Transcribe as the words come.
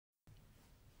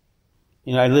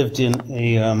You know, I lived in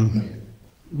a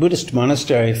Buddhist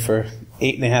monastery for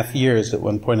 8.5 years at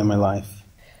one point in my life.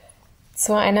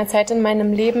 Zu einer Zeit in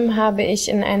meinem Leben habe ich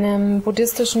in einem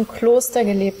buddhistischen Kloster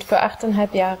gelebt für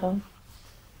 8,5 Jahre.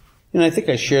 And I think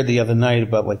I shared the other night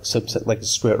about like a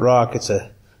Spirit Rock. It's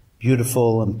a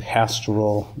beautiful and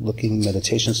pastoral looking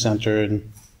meditation center.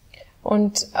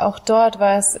 Und auch dort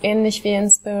war es ähnlich wie in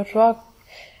Spirit Rock.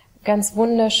 Ganz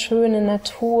wunderschöne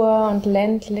Natur und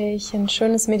ländlich, ein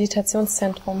schönes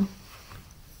Meditationszentrum.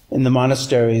 In the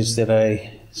monasteries that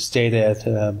I stayed at,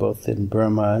 both in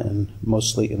Burma and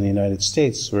mostly in the United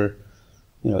States, were,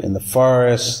 you know, in the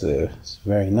forest. It's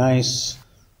very nice.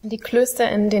 Die Klöster,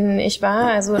 in denen ich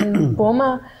war, also in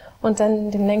Burma und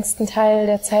dann den längsten Teil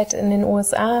der Zeit in den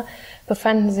USA,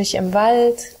 befanden sich im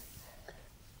Wald.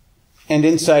 And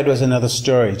inside was another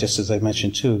story, just as I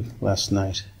mentioned too last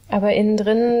night. Aber innen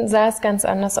drin sah es ganz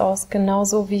anders aus,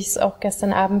 genauso wie ich es auch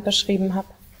gestern Abend beschrieben habe.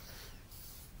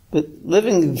 But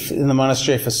living in the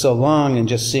monastery for so long and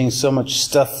just seeing so much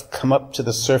stuff come up to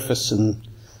the surface and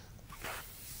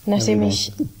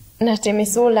Nachdem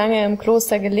ich so lange im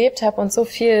Kloster gelebt habe und so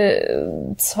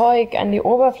viel Zeug an die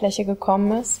Oberfläche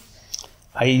gekommen ist,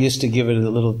 I used to give it a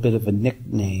little bit of a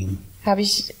nickname. habe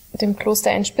ich dem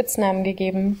Kloster einen Spitznamen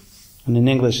gegeben. And in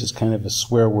English it's kind of a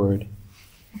swear word.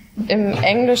 Im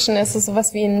Englischen ist es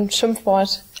sowas wie ein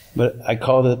Schimpfwort. But I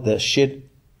called it the shit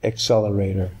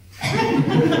accelerator.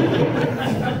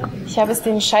 Ich habe es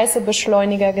den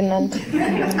Scheiße-Beschleuniger genannt.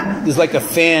 It's like a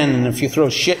fan, and if you throw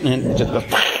shit in it, it just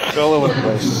goes all over the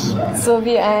place. So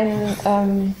wie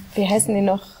ein, wie heißen die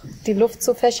noch, die Luft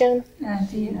zu fächeln?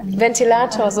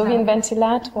 Ventilator, so wie ein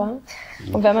Ventilator.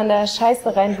 Und wenn man da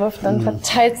Scheiße reinwirft, dann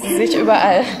verteilt sie sich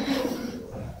überall.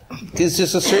 There's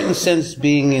just a certain sense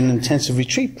being in intensive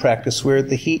retreat practice where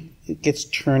the heat gets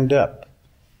turned up.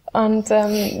 Und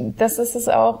das ist es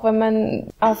auch, wenn man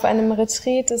auf einem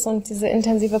Retreat ist und diese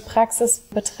intensive Praxis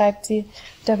betreibt,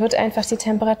 da wird einfach die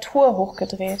Temperatur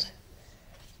hochgedreht.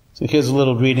 So here's a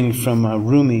little reading from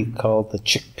Rumi called the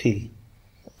chickpea.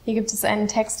 Hier gibt es einen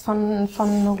Text von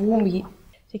Rumi,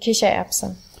 die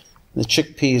Kichererbse. The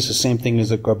chickpea is the same thing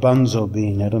as a garbanzo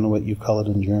bean. I don't know what you call it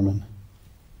in German.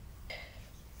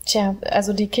 Tja,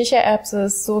 also die Kichererbse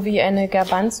ist so wie eine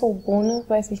Garbanzo-Bohne,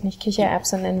 weiß ich nicht,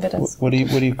 Kichererbse nennen wir das. What do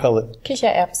you call it?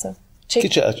 Kichererbse.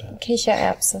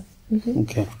 Kichererbse. Mhm.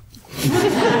 Okay.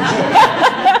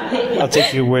 I'll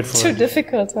take your word for Too it.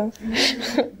 difficult, huh?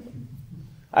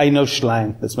 I know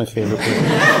Schlang. That's my favorite word.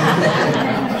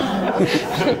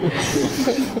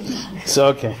 So,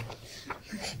 okay.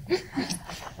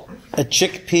 A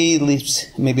chickpea leaps,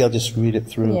 maybe I'll just read it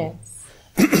through. Yes.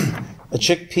 A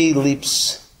chickpea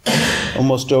leaps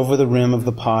almost over the rim of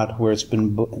the pot where it's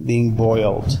been being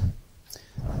boiled.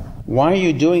 Why are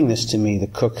you doing this to me? The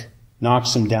cook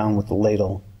knocks him down with the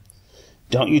ladle.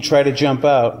 Don't you try to jump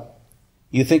out.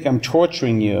 You think I'm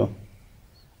torturing you.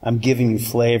 I'm giving you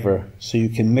flavor so you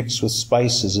can mix with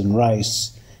spices and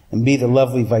rice and be the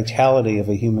lovely vitality of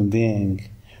a human being.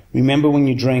 Remember when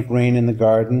you drank rain in the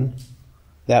garden?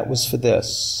 That was for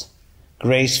this.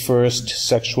 Grace first,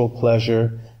 sexual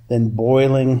pleasure, then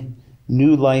boiling,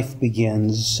 new life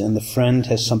begins, and the friend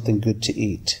has something good to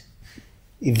eat.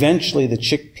 Eventually the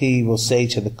chickpea will say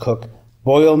to the cook,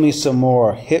 boil me some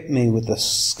more, hit me with a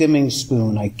skimming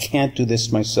spoon, I can't do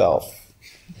this myself.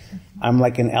 I'm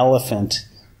like an elephant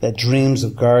that dreams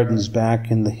of gardens back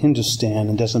in the Hindustan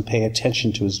and doesn't pay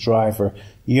attention to his driver.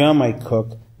 You're my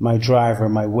cook, my driver,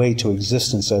 my way to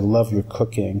existence. I love your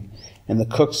cooking. And the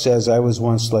cook says, I was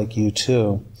once like you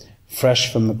too,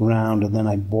 fresh from the ground, and then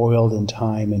I boiled in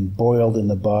time and boiled in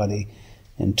the body,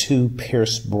 and 2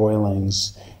 pierced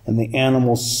boilings. And the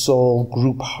animal's soul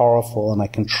grew powerful, and I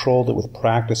controlled it with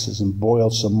practices and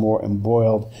boiled some more and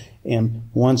boiled. And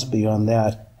once beyond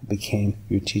that, I became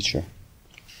your teacher.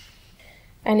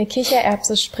 Eine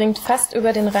Kichererbse springt fast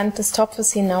über den Rand des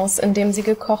Topfes hinaus, in dem sie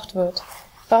gekocht wird.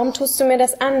 Warum tust du mir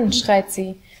das an? Schreit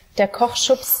sie. Der Koch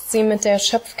schubst sie mit der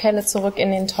Schöpfkelle zurück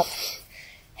in den Topf.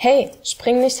 Hey,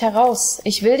 spring nicht heraus,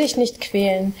 ich will dich nicht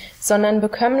quälen, sondern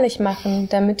bekömmlich machen,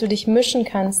 damit du dich mischen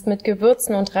kannst mit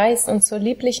Gewürzen und Reis und zur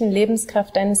lieblichen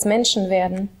Lebenskraft eines Menschen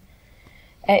werden.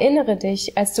 Erinnere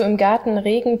dich, als du im Garten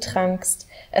Regen trankst,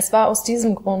 es war aus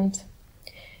diesem Grund.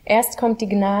 Erst kommt die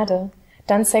Gnade,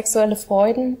 dann sexuelle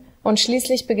Freuden und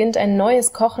schließlich beginnt ein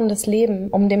neues kochendes Leben,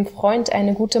 um dem Freund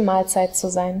eine gute Mahlzeit zu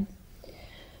sein.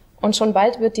 Und schon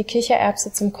bald wird die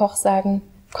Kichererbse zum Koch sagen,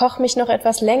 koch mich noch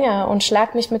etwas länger und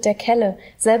schlag mich mit der Kelle,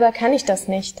 selber kann ich das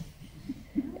nicht.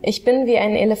 Ich bin wie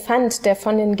ein Elefant, der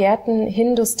von den Gärten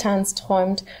Hindustans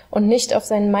träumt und nicht auf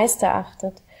seinen Meister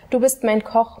achtet. Du bist mein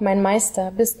Koch, mein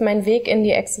Meister, bist mein Weg in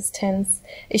die Existenz.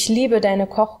 Ich liebe deine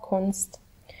Kochkunst.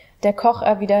 Der Koch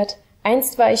erwidert,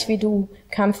 einst war ich wie du,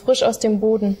 kam frisch aus dem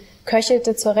Boden,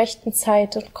 köchelte zur rechten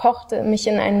Zeit und kochte mich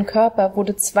in einen Körper,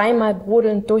 wurde zweimal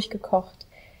brodelnd durchgekocht.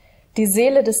 Die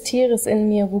Seele des Tieres in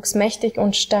mir wuchs mächtig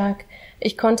und stark.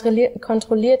 Ich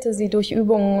kontrollierte sie durch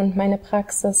Übungen und meine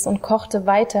Praxis und kochte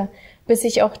weiter, bis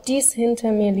ich auch dies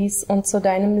hinter mir ließ und zu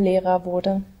deinem Lehrer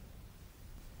wurde.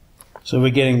 So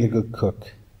we're getting the good cook.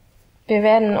 Wir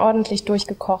werden ordentlich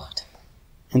durchgekocht.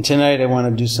 And tonight I want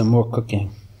to do some more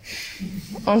cooking.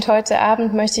 Und heute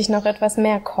Abend möchte ich noch etwas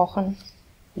mehr kochen.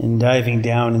 And diving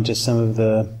down into some of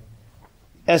the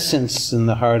essence in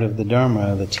the heart of the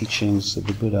Dharma, the teachings of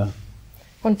the Buddha.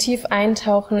 Und tief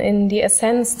eintauchen in die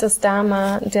Essenz des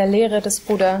Dharma, der Lehre des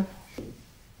Buddha.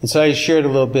 And so I shared a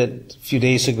little bit a few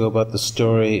days ago about the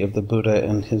story of the Buddha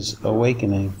and his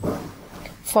awakening.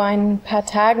 Vor ein paar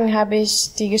Tagen habe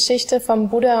ich die Geschichte vom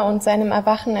Buddha und seinem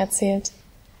Erwachen erzählt.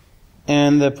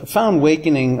 And the profound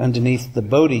awakening underneath the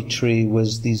Bodhi tree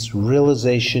was this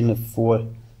realization of four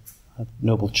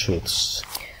noble truths.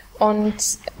 Und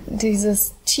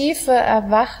dieses tiefe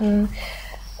Erwachen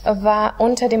war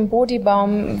unter dem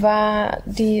Bodhibaum, war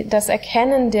das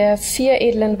Erkennen der 4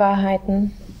 edlen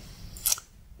Wahrheiten.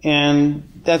 And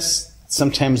that's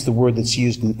sometimes the word that's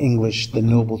used in English, the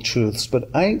noble truths, but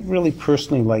I really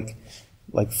personally like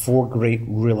 4 great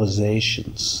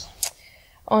realizations.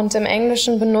 Und im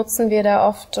Englischen benutzen wir da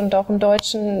oft und auch im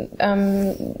Deutschen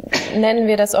nennen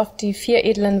wir das oft die 4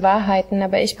 edlen Wahrheiten,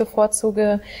 aber ich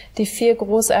bevorzuge die 4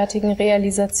 großartigen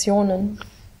Realisationen.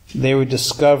 They were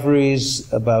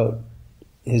discoveries about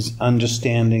his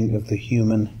understanding of the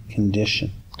human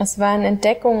condition. Es waren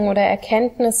Entdeckungen oder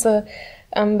Erkenntnisse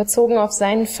bezogen auf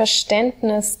sein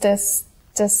Verständnis des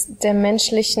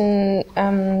menschlichen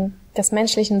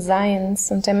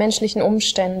Seins und der menschlichen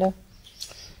Umstände.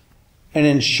 And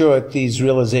in short, these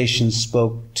realizations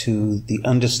spoke to the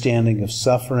understanding of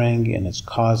suffering and its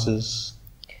causes.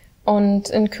 Und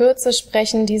in Kürze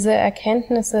sprechen diese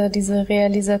Erkenntnisse, diese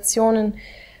Realisationen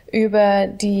über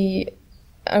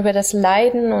das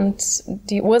Leiden und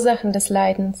die Ursachen des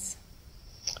Leidens.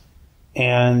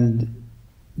 And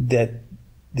that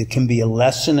there can be a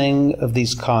lessening of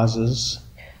these causes.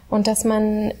 Und dass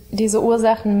man diese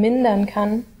Ursachen mindern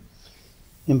kann.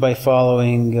 And by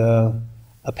following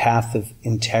a path of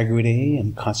integrity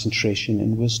and concentration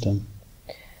and wisdom.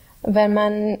 Wenn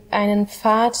man einen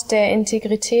Pfad der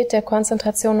Integrität, der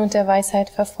Konzentration und der Weisheit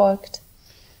verfolgt.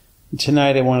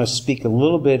 Tonight I want to speak a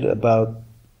little bit about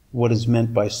what is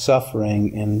meant by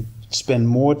suffering and spend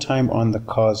more time on the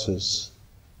causes.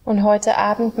 Und heute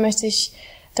Abend möchte ich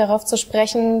darauf zu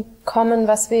sprechen kommen,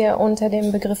 was wir unter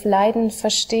dem Begriff Leiden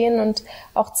verstehen und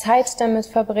auch Zeit damit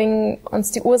verbringen,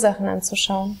 uns die Ursachen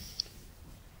anzuschauen.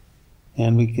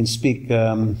 And we can speak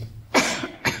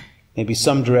maybe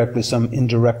some directly, some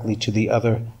indirectly to the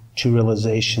other 2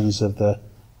 realizations of the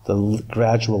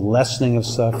gradual lessening of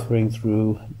suffering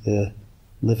through the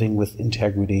living with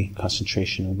integrity,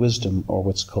 concentration, and wisdom, or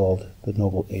what's called the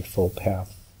Noble Eightfold Path.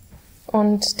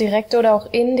 Und direkt oder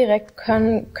auch indirekt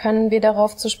können wir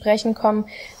darauf zu sprechen kommen,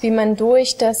 wie man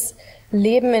durch das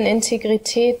Leben in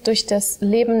Integrität, durch das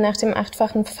Leben nach dem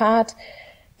 8-fachen Pfad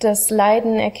das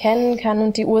Leiden erkennen kann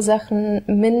und die Ursachen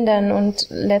mindern und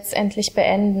letztendlich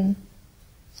beenden.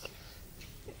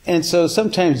 And so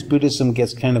sometimes Buddhism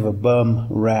gets kind of a bum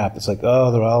rap. It's like,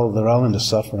 oh, they're all into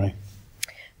suffering.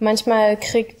 Manchmal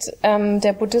kriegt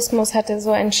der Buddhismus hatte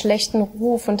so einen schlechten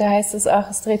Ruf und da heißt es, ach,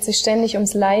 es dreht sich ständig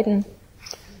ums Leiden.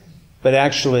 But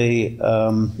actually,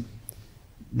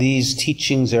 these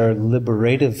teachings are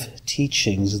liberative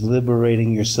teachings,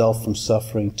 liberating yourself from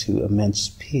suffering to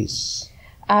immense peace.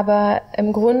 Aber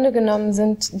im Grunde genommen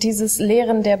sind dieses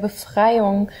Lehren der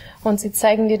Befreiung und sie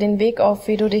zeigen dir den Weg auf,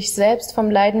 wie du dich selbst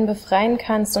vom Leiden befreien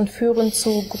kannst und führen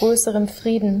zu größerem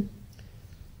Frieden.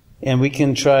 And we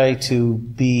can try to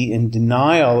be in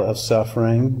denial of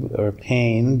suffering or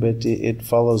pain, but it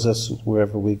follows us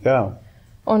wherever we go.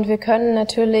 Und wir können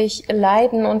natürlich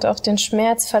leiden und auch den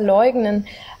Schmerz verleugnen,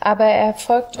 aber er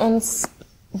folgt uns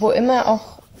wo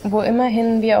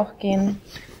immerhin wir auch gehen.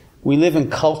 We live in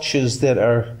cultures that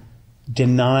are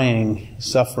denying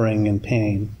suffering and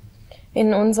pain.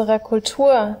 In unserer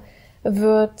Kultur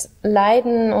wird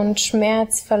Leiden und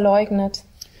Schmerz verleugnet.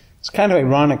 It's kind of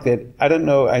ironic that, I don't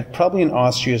know, probably in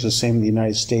Austria is the same in the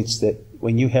United States, that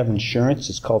when you have insurance,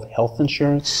 it's called health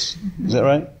insurance. Is that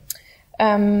right?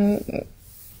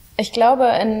 Ich glaube,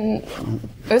 in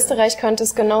Österreich könnte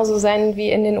es genauso sein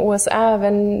wie in den USA.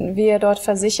 Wenn wir dort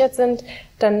versichert sind,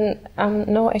 dann,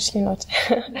 no, actually not.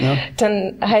 No?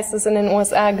 Dann heißt es in den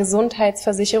USA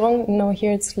Gesundheitsversicherung. No,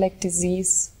 here it's like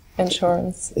disease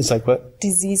insurance. It's like what?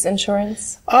 Disease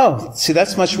insurance. Oh, see,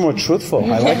 that's much more truthful.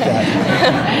 I like that.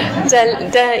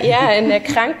 Ja, in der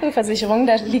Krankenversicherung,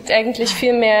 da liegt eigentlich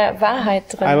viel mehr Wahrheit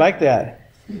drin. I like that.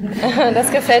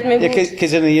 Das gefällt mir gut.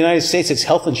 Because in the United States it's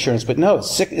health insurance, but no,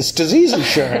 it's disease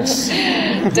insurance.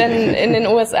 Denn in den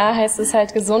USA heißt es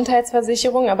halt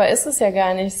Gesundheitsversicherung, aber ist es ja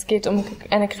gar nicht. Es geht um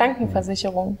eine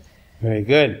Krankenversicherung. Very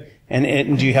good. And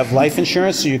do you have life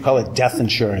insurance, or you call it death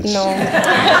insurance? No.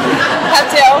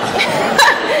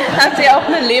 Habt ihr auch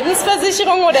eine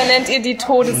Lebensversicherung oder nennt ihr die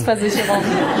Todesversicherung?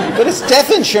 But it's death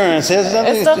insurance.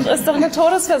 Ist doch eine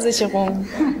Todesversicherung.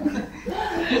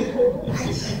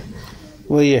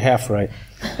 Well, you're half right.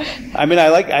 I mean, I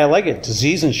like it.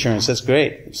 Disease insurance, that's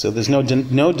great. So there's no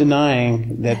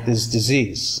denying that there's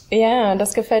disease. Ja,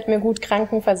 das gefällt mir gut,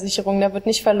 Krankenversicherung. Da wird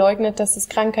nicht verleugnet, dass es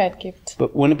Krankheit gibt.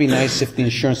 But wouldn't it be nice if the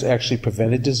insurance actually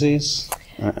prevented disease?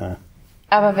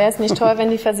 Aber wäre es nicht toll, wenn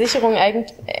die Versicherung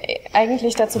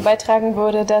eigentlich dazu beitragen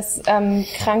würde, dass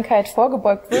Krankheit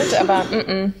vorgebeugt wird? Aber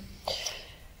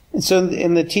And so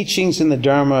in the teachings in the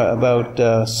Dharma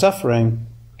about suffering,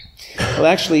 well,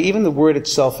 actually, even the word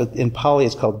itself in Pali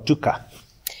is called dukkha.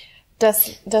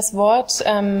 Das Wort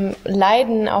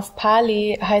Leiden auf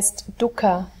Pali heißt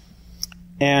Dukkha.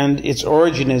 And its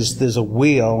origin is there's a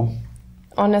wheel.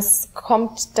 Und es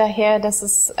kommt daher, dass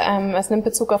es nimmt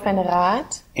Bezug auf ein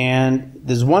Rad. And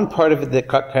there's one part of it that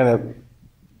kind of,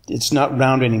 it's not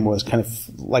round anymore, it's kind of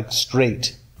like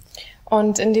straight.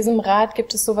 Und in diesem Rad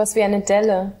gibt es sowas wie eine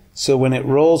Delle. So when it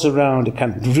rolls around, it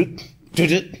kind of,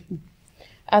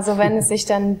 also wenn es sich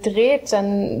dann dreht,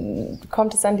 dann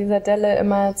kommt es an dieser Delle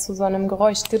immer zu so einem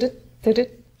Geräusch.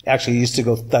 Actually, it used to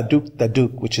go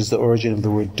daduk, which is the origin of the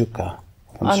word dukkha.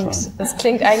 Und es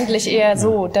klingt eigentlich eher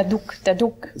so, daduk.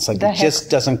 It's like it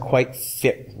just doesn't quite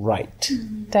fit right.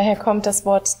 Daher kommt das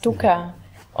Wort Dukkha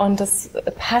und es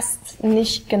passt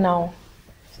nicht genau.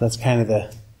 So that's kind of the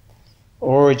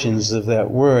origins of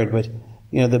that word. But,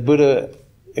 you know, the Buddha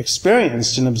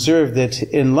experienced and observed that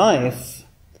in life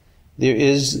there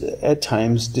is at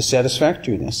times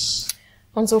dissatisfactoriness.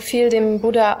 Und so fiel dem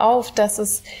Buddha auf, dass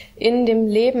es in dem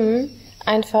Leben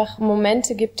einfach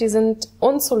Momente gibt, die sind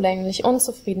unzulänglich,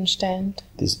 unzufriedenstellend.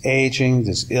 There's aging,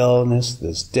 there's illness,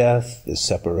 there's death, there's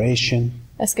separation.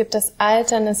 Es gibt das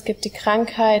Altern, es gibt die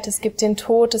Krankheit, es gibt den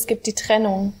Tod, es gibt die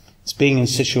Trennung. It's being in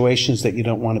situations that you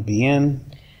don't want to be in.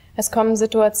 Es kommen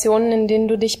Situationen, in denen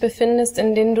du dich befindest,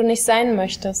 in denen du nicht sein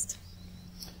möchtest.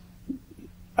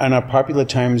 In our popular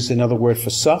times, another word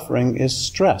for suffering is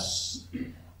stress.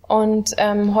 Und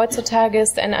heutzutage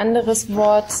ist ein anderes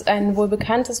Wort, ein wohl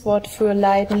bekanntes Wort für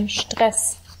Leiden,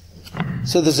 Stress.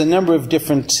 So there's a number of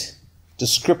different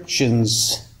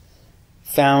descriptions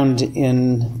found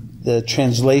in the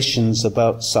translations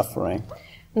about suffering.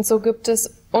 Und so gibt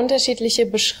es unterschiedliche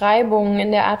Beschreibungen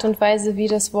in der Art und Weise, wie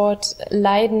das Wort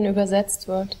Leiden übersetzt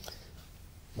wird.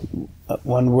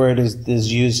 One word is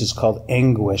used is called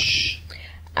anguish.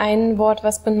 Ein Wort,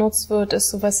 was benutzt wird, ist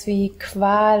sowas wie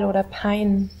Qual oder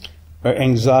Pein. Or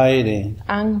anxiety.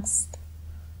 Angst.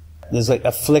 There's like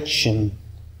affliction.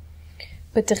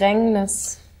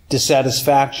 Bedrängnis.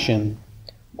 Dissatisfaction.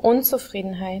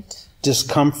 Unzufriedenheit.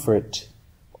 Discomfort.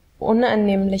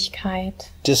 Unannehmlichkeit.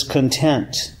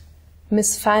 Discontent.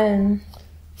 Missfallen.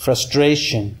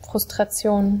 Frustration.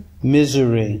 Frustration.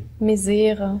 Misery.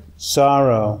 Misere.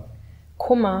 Sorrow.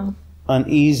 Kummer.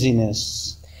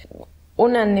 Uneasiness.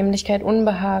 Unannehmlichkeit,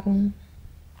 Unbehagen.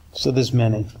 So there's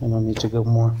many. I don't need to go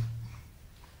more.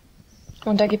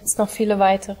 Und da gibt es noch viele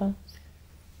weitere.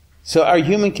 So our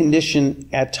human condition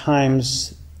at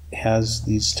times has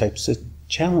these types of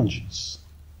challenges.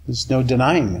 There's no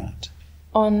denying that.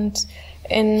 Und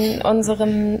in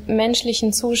unserem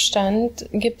menschlichen Zustand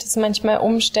gibt es manchmal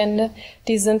Umstände,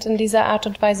 die sind in dieser Art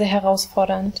und Weise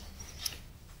herausfordernd.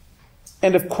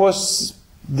 And of course,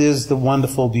 there's the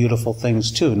wonderful, beautiful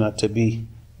things too, not to be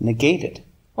negated.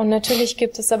 Und natürlich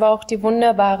gibt es aber auch die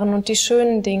wunderbaren und die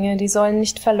schönen Dinge, die sollen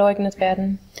nicht verleugnet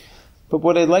werden. But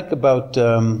what I like about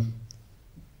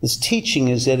this teaching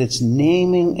is that it's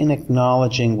naming and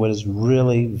acknowledging what is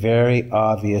really very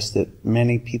obvious that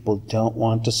many people don't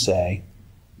want to say.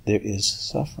 There is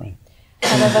suffering.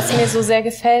 Aber was mir so sehr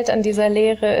gefällt an dieser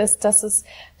Lehre ist, dass es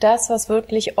das, was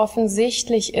wirklich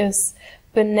offensichtlich ist,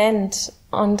 benennt.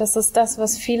 Und das ist das,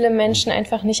 was viele Menschen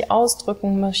einfach nicht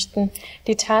ausdrücken möchten.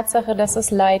 Die Tatsache, dass es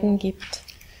Leiden gibt.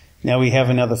 Now we have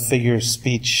another figure of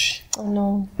speech. Oh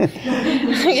no.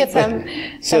 Jetzt haben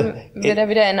wir da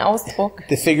wieder einen Ausdruck.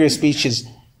 The figure of speech is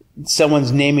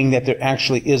someone's naming that there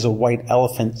actually is a white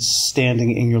elephant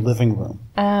standing in your living room.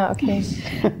 Ah, okay.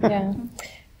 Ja.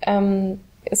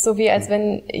 Ist so wie, als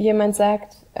wenn jemand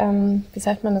sagt, wie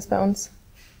sagt man das bei uns?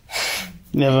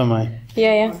 Never mind.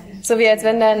 Ja. So wie, als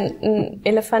wenn da ein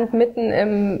Elefant mitten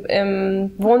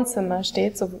im Wohnzimmer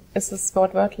steht, so ist es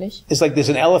wortwörtlich. It's like there's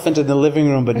an elephant in the living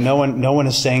room, but no one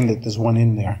is saying that there's one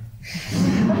in there.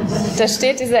 Da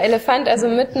steht dieser Elefant also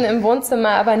mitten im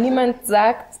Wohnzimmer, aber niemand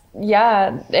sagt,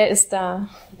 ja, er ist da.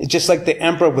 It's just like the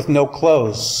emperor with no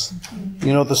clothes.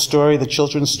 You know the story, the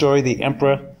children's story, the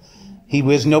emperor, he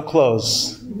wears no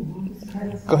clothes.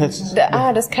 Go ahead.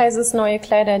 Des Kaisers neue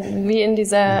Kleider, wie in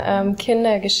dieser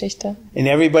Kindergeschichte. And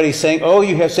everybody's saying, oh,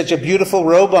 you have such a beautiful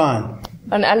robe on.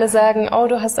 Und alle sagen, oh,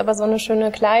 du hast aber so eine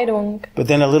schöne Kleidung. But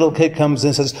then a little kid comes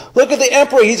and says, look at the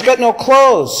emperor, he's got no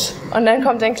clothes. Und dann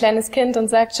kommt ein kleines Kind und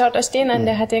sagt, schaut euch den an,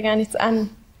 der hat ja gar nichts an.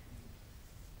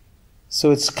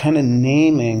 So it's kind of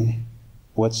naming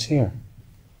what's here.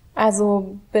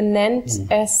 Also benennt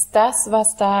es das,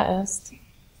 was da ist.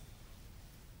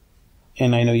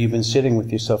 And I know you've been sitting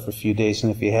with yourself for a few days,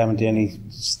 and if you haven't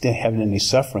any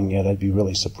suffering yet, I'd be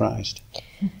really surprised.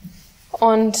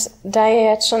 Und da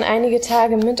ihr jetzt schon einige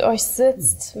Tage mit euch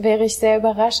sitzt, wäre ich sehr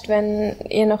überrascht, wenn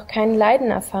ihr noch kein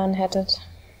Leiden erfahren hättet.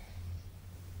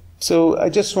 So I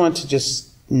just want to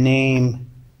name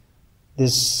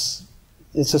this.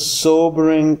 It's a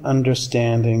sobering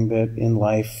understanding that in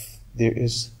life there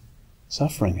is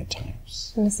suffering at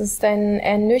times. Und es ist ein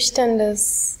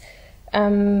ernüchterndes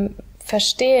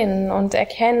Verstehen und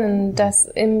Erkennen, dass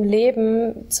im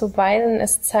Leben zuweilen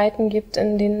es Zeiten gibt,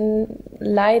 in denen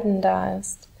Leiden da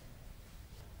ist.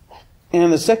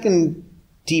 And the second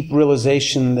deep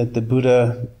realization that the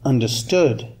Buddha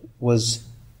understood was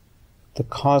the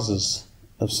causes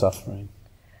of suffering.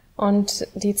 Und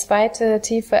die zweite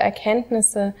tiefe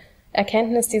Erkenntnis,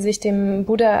 die sich dem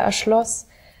Buddha erschloss,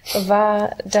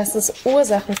 war, dass es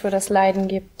Ursachen für das Leiden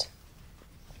gibt.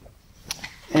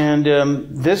 And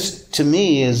this, to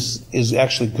me, is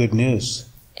actually good news.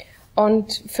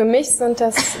 Und für mich sind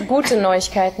das gute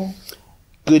Neuigkeiten.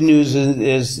 Good news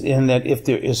is in that if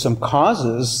there is some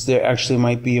causes, there actually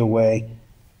might be a way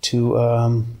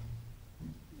to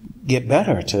get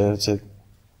better, to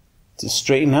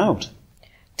straighten out.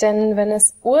 Denn wenn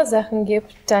es Ursachen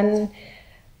gibt, dann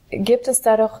gibt es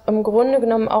da doch im Grunde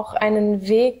genommen auch einen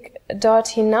Weg dort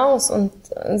hinaus und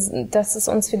dass es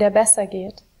uns wieder besser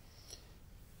geht.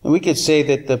 And we could say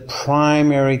that the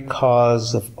primary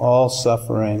cause of all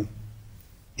suffering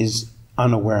is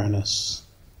unawareness.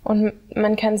 Und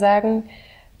man kann sagen,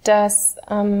 dass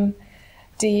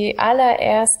die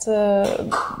allererste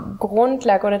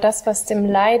Grundlage oder das, was dem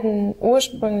Leiden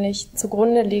ursprünglich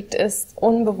zugrunde liegt, ist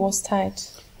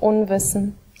Unbewusstheit,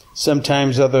 Unwissen.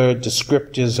 Sometimes other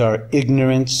descriptors are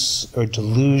ignorance or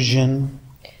delusion.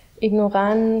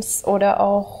 Ignoranz oder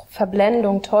auch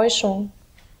Verblendung, Täuschung.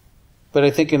 But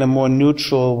I think in a more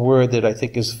neutral word that I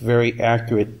think is very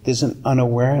accurate, there's an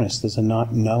unawareness, there's a not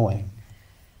knowing.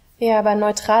 Ja, aber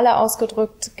neutraler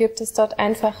ausgedrückt gibt es dort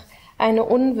einfach eine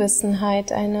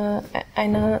Unwissenheit,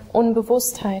 eine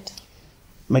Unbewusstheit.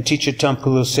 My teacher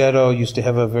Tampulu Sero used to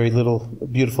have a very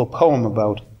beautiful poem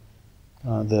about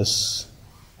this.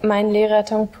 Mein Lehrer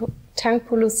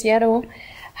Tampulu Sero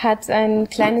hat ein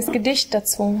kleines Gedicht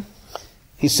dazu.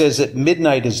 He says that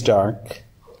midnight is dark.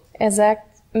 Er sagt,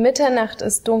 Mitternacht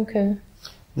ist dunkel.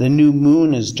 The new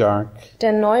moon is dark.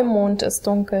 Der Neumond ist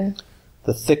dunkel.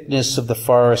 The thickness of the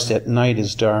forest at night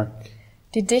is dark.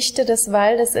 Die Dichte des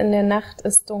Waldes in der Nacht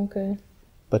ist dunkel.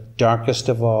 But darkest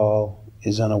of all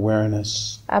is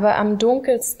unawareness. Aber am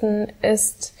dunkelsten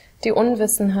ist die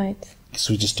Unwissenheit.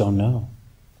 Because we just don't know.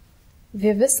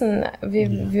 Wir wissen,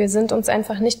 wir sind uns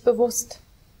einfach nicht bewusst.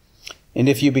 And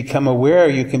if you become aware,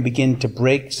 you can begin to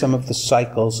break some of the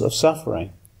cycles of suffering.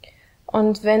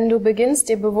 Und wenn du beginnst,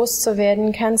 dir bewusst zu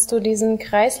werden, kannst du diesen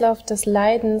Kreislauf des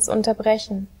Leidens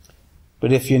unterbrechen.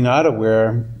 But if you're not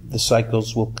aware, the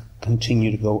cycles will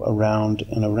continue to go around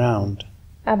and around.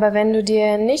 Aber wenn du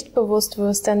dir nicht bewusst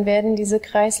wirst, dann werden diese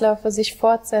Kreislaufe sich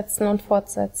fortsetzen und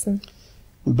fortsetzen.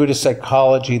 In Buddhist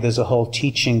psychology, there's a whole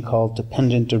teaching called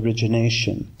dependent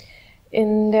origination.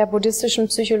 In der buddhistischen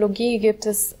Psychologie gibt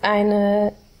es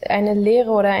eine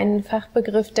Lehre oder einen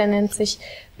Fachbegriff, der nennt sich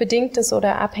bedingtes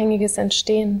oder abhängiges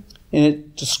Entstehen. And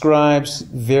it describes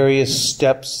various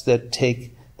steps that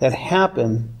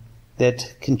happen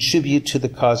that contribute to the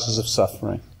causes of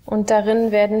suffering. Und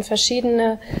darin werden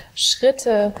verschiedene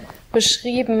Schritte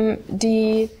beschrieben,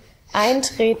 die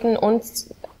eintreten und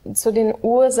zu den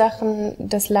Ursachen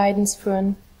des Leidens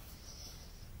führen.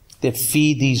 That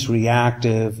feed these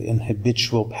reactive and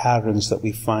habitual patterns that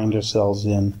we find ourselves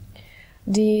in.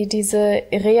 Die diese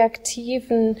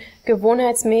reaktiven,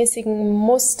 gewohnheitsmäßigen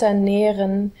Muster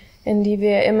nähren, in die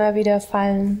wir immer wieder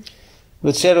fallen.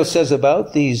 What Stahl says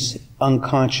about these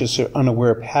unconscious or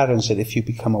unaware patterns, that if you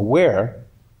become aware,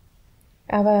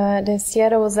 aber der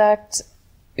Stahl sagt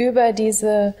über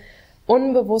diese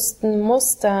unbewussten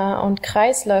Muster und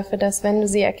Kreisläufe, dass wenn du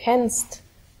sie erkennst,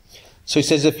 so he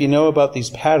says if you know about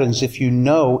these patterns, if you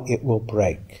know, it will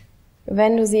break.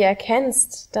 Wenn du sie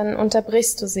erkennst, dann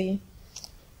unterbrichst du sie.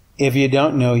 If you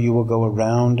don't know, you will go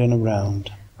around and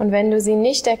around. Und wenn du sie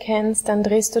nicht erkennst, dann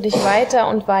drehst du dich weiter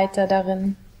und weiter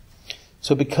darin.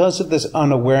 So because of this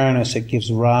unawareness, it gives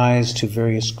rise to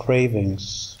various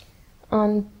cravings.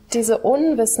 Und diese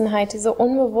Unwissenheit, diese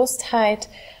Unbewusstheit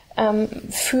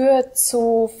führt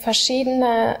zu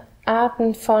verschiedener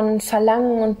Arten von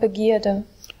Verlangen und Begierde.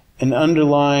 And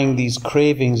underlying these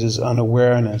cravings is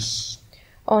unawareness.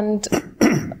 Und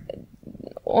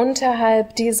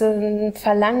unterhalb diesen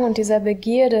Verlangen und dieser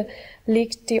Begierde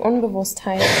liegt die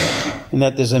Unbewusstheit. And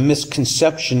that there's a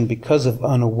misconception because of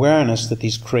unawareness that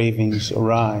these cravings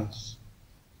arise.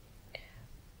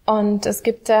 Und es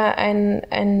gibt da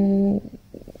ein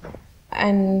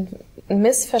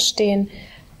Missverstehen,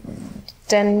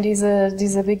 denn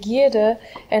diese Begierde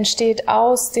entsteht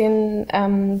aus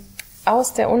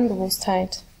der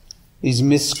Unbewusstheit. These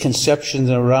misconceptions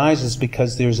arise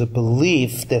because there's a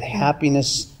belief that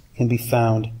happiness can be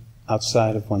found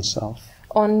outside of oneself.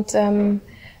 Und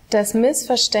das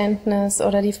Missverständnis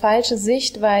oder die falsche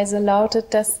Sichtweise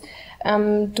lautet, dass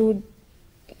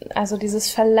dieses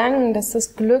Verlangen, dass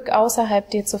das Glück außerhalb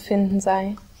dir zu finden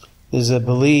sei. There's a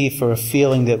belief or a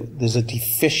feeling that there's a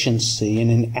deficiency, an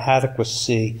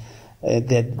inadequacy,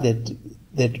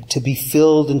 that to be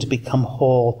filled and to become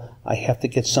whole, I have to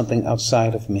get something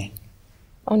outside of me.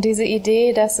 Und diese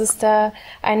Idee, dass es da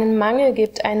einen Mangel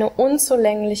gibt, eine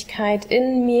Unzulänglichkeit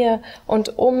in mir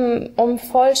und um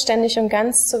vollständig und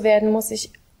ganz zu werden, muss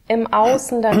ich im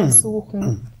Außen danach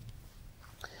suchen.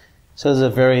 So there's a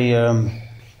very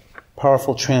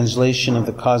powerful translation of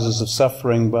the causes of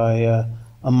suffering by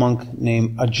a monk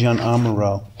named Ajahn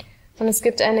Amaro. Und es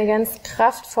gibt eine ganz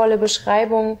kraftvolle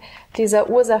Beschreibung dieser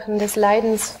Ursachen des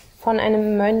Leidens von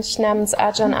einem Mönch namens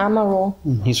Ajahn Amaro.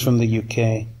 He's from the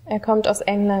UK. Er kommt aus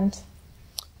England.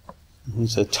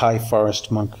 He's a Thai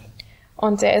forest monk.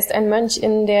 Und er ist ein Mönch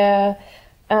in der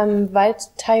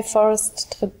Thai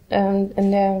Forest,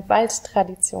 in der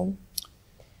Waldtradition.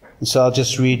 And so I'll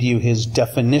just read you his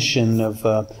definition of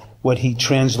what he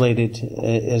translated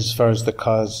as far as the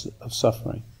cause of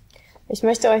suffering. Ich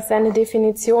möchte euch seine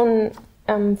Definition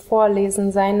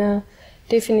vorlesen, seine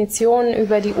Definition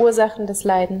über die Ursachen des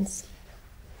Leidens.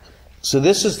 So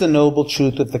this is the noble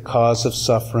truth of the cause of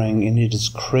suffering, and it is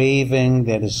craving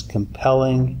that is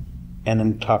compelling and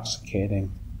intoxicating,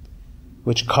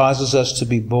 which causes us to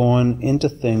be born into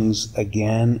things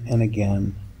again and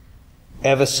again,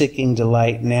 ever seeking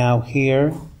delight now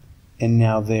here and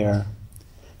now there,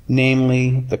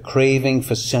 namely the craving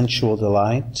for sensual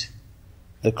delight,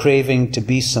 the craving to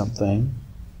be something,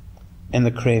 and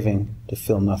the craving to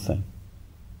feel nothing.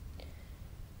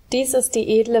 Dies ist die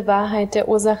edle Wahrheit der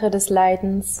Ursache des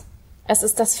Leidens. Es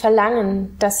ist das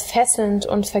Verlangen, das fesselnd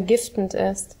und vergiftend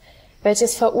ist,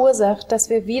 welches verursacht, dass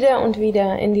wir wieder und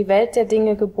wieder in die Welt der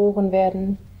Dinge geboren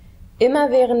werden.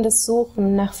 Immerwährendes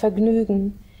Suchen nach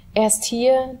Vergnügen, erst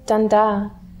hier, dann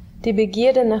da, die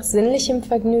Begierde nach sinnlichem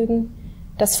Vergnügen,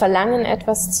 das Verlangen,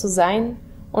 etwas zu sein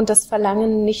und das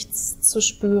Verlangen, nichts zu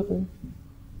spüren.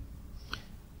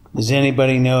 Does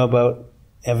anybody know about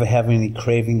ever having any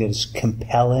craving that is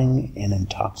compelling and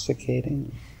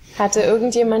intoxicating? Hatte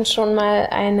irgendjemand schon mal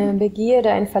eine Begierde,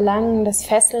 ein Verlangen, das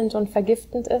fesselnd und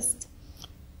vergiftend ist?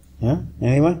 Yeah?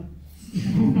 Anyone?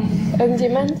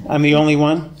 Irgendjemand? I'm the only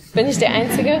one? Bin ich der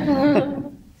Einzige?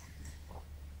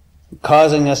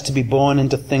 Causing us to be born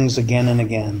into things again and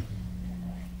again.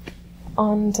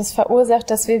 Und das verursacht,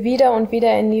 dass wir wieder und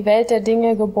wieder in die Welt der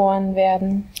Dinge geboren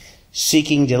werden.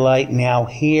 Seeking delight now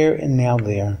here and now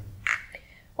there.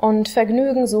 Und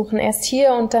Vergnügen suchen, erst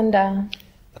hier und dann da.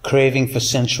 A craving for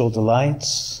sensual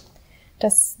delights.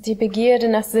 Die Begierde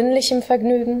nach sinnlichem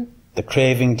Vergnügen. The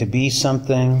craving to be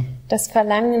something. Das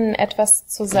Verlangen, etwas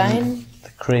zu sein.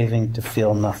 The craving to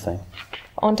feel nothing.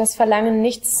 Und das Verlangen,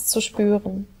 nichts zu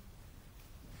spüren.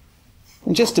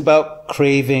 And just about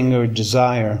craving or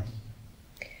desire.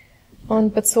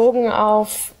 Und bezogen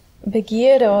auf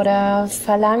Begierde oder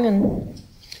Verlangen.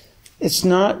 It's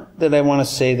not that I want to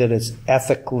say that it's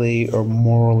ethically or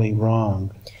morally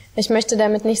wrong. Ich möchte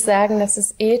damit nicht sagen, dass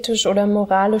es ethisch oder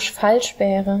moralisch falsch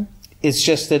wäre, It's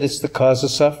just that it's the cause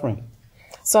of suffering.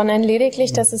 sondern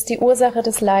lediglich, dass es die Ursache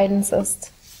des Leidens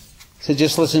ist. So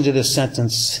just listen to this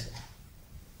sentence.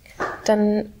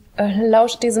 Dann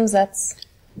lauscht diesem Satz.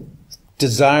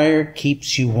 Desire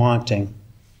keeps you wanting.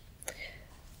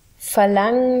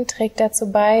 Verlangen trägt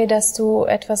dazu bei, dass du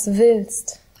etwas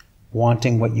willst.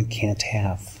 Wanting what you can't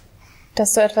have.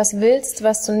 Dass du etwas willst,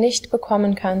 was du nicht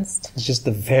bekommen kannst. It's just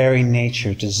the very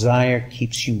nature. Desire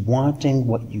keeps you wanting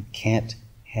what you can't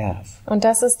have. Und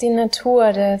das ist die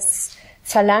Natur des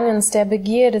Verlangens, der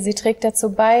Begierde. Sie trägt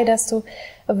dazu bei, dass du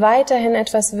weiterhin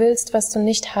etwas willst, was du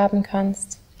nicht haben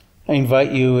kannst. I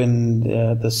invite you in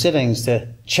the sittings to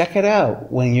check it out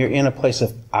when you're in a place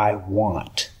of I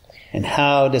want. And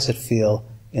how does it feel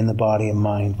in the body and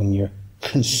mind when you're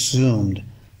consumed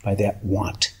by that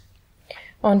want?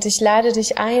 Und ich lade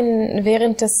dich ein,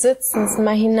 während des Sitzens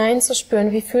mal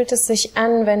hineinzuspüren, wie fühlt es sich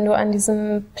an, wenn du an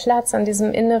diesem Platz, an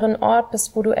diesem inneren Ort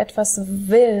bist, wo du etwas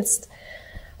willst.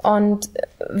 Und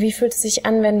wie fühlt es sich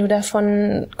an, wenn du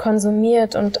davon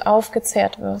konsumiert und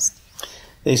aufgezehrt wirst?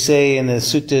 They say in the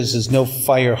suttas, there's no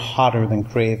fire hotter than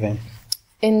craving.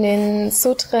 In den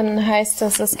Sutren heißt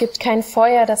es gibt kein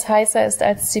Feuer, das heißer ist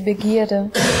als die Begierde.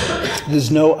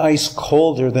 There's no ice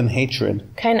colder than hatred.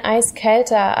 Kein Eis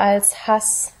kälter als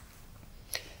Hass.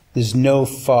 There's no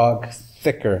fog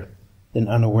thicker than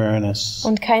unawareness.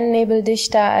 Und kein Nebel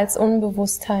dichter als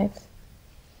Unbewusstheit.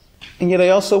 And yet I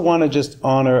also want to just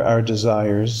honor our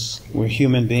desires. We're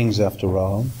human beings after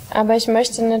all. Aber ich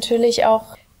möchte natürlich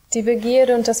auch die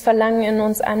Begierde und das Verlangen in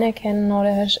uns anerkennen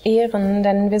oder ehren,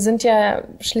 denn wir sind ja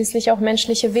schließlich auch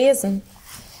menschliche Wesen.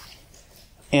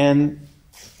 And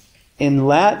in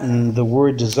Latin, the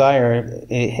word desire,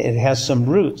 it has some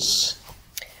roots.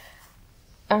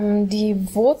 Die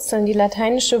Wurzeln, die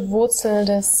lateinische Wurzel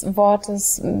des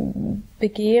Wortes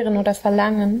begehren oder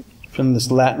verlangen, From this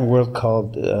Latin word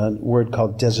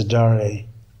called desidere.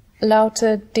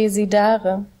 lautet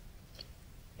desidare.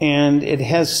 And it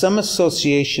has some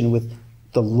association with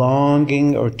the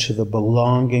longing or to the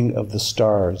belonging of the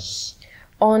stars.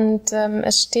 Und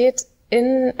es steht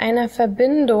in einer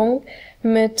Verbindung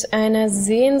mit einer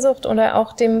Sehnsucht oder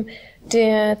auch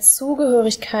der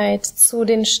Zugehörigkeit zu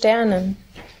den Sternen.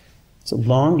 It's a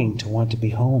longing to want to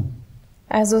be home.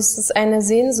 Also es ist eine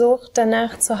Sehnsucht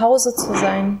danach, zu Hause zu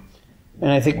sein. And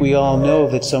I think we all know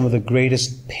that some of the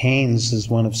greatest pains is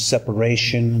one of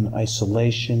separation,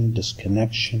 isolation,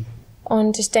 disconnection.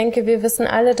 Und ich denke, wir wissen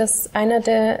alle, dass einer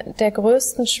der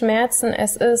größten Schmerzen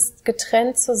es ist,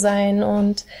 getrennt zu sein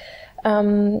und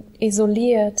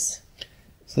isoliert.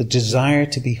 The desire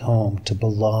to be home, to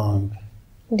belong.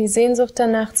 Die Sehnsucht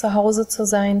danach, zu Hause zu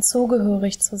sein,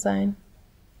 zugehörig zu sein.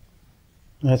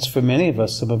 That's for many of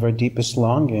us, some of our deepest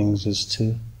longings is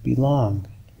to belong,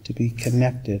 to be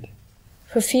connected.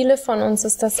 Für viele von uns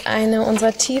ist das eine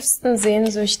unserer tiefsten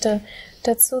Sehnsüchte,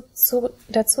 dazu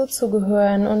zu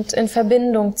gehören und in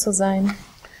Verbindung zu sein.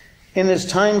 And there's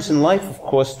times in life, of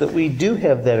course, that we do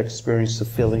have that experience of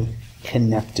feeling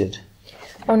connected.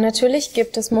 Und natürlich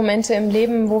gibt es Momente im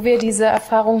Leben, wo wir diese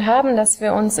Erfahrung haben, dass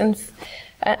wir uns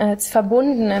als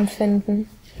verbunden empfinden.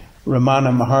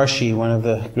 Ramana Maharshi, one of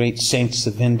the great saints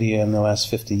of India in the last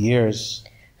 50 years,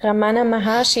 Ramana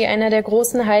Maharshi, einer der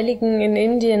großen Heiligen in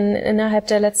Indien innerhalb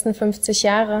der letzten 50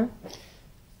 Jahre.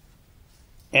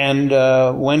 and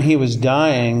when he was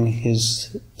dying,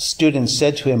 his students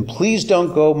said to him, "Please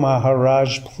don't go,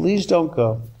 Maharaj, please don't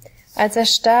go." Als er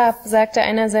starb, sagte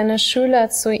einer seiner Schüler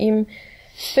zu ihm,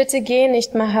 bitte geh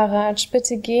nicht, Maharaj,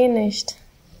 bitte geh nicht.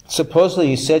 Supposedly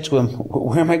he said to him,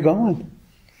 "Where am I going?"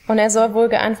 Und er soll wohl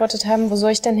geantwortet haben, wo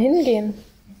soll ich denn hingehen?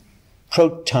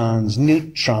 Protons,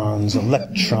 neutrons,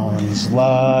 electrons,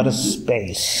 lot of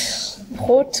space.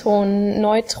 Protonen,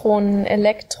 Neutronen,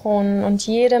 Elektronen und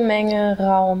jede Menge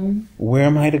Raum. Where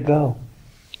am I to go?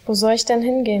 Wo soll ich denn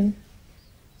hingehen?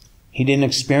 He didn't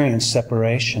experience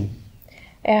separation.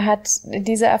 Er hat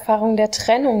diese Erfahrung der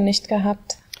Trennung nicht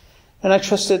gehabt. And I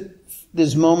trust that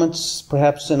there's moments,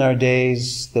 perhaps in our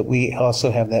days, that we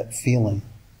also have that feeling.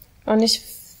 Und ich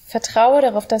vertraue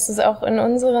darauf, dass es auch in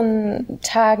unseren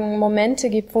Tagen Momente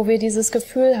gibt, wo wir dieses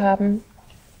Gefühl haben.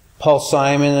 Paul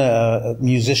Simon, a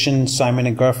musician, Simon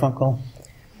and Garfunkel,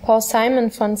 Paul Simon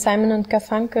von Simon und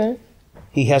Garfunkel,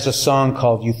 he has a song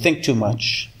called You Think Too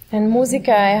Much. ein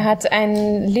Musiker, er hat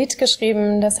ein Lied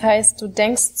geschrieben, das heißt, du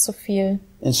denkst zu viel.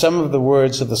 And some of the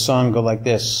words of the song go like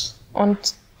this.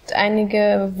 Und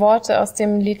einige Worte aus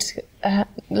dem Lied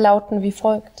lauten wie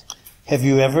folgt. Have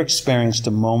you ever experienced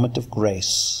a moment of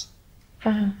grace?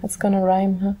 Ah, it's gonna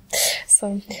rhyme, huh?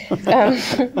 So.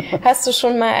 Hast du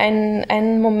schon mal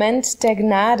einen Moment der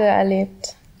Gnade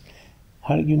erlebt?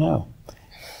 How do you know?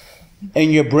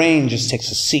 And your brain just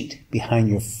takes a seat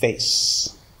behind your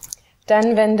face.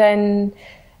 Dann, wenn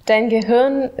dein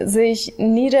Gehirn sich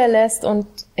niederlässt und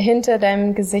hinter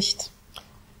deinem Gesicht.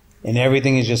 And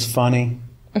everything is just funny.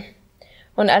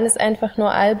 Und alles einfach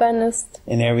nur albern ist.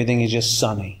 And everything is just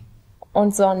sunny.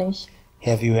 Und sonnig.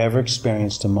 Have you ever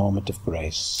experienced a moment of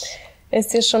grace?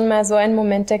 Ist dir schon mal so ein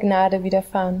Moment der Gnade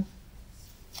widerfahren?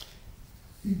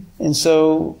 And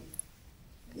so,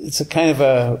 it's a kind of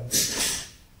a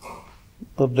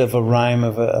little bit of a rhyme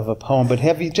of a poem, but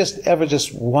have you just ever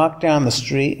just walked down the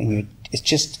street and it's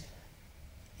just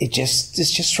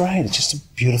right. It's just a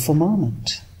beautiful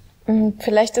moment.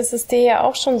 Vielleicht ist es dir ja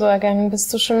auch schon so ergangen.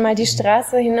 Bist du schon mal die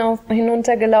Straße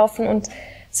hinuntergelaufen und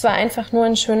es war einfach nur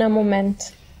ein schöner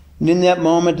Moment. And in that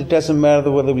moment, it doesn't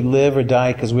matter whether we live or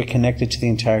die because we're connected to the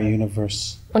entire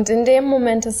universe. Und in dem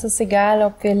Moment ist es egal,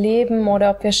 ob wir leben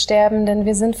oder ob wir sterben, denn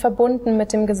wir sind verbunden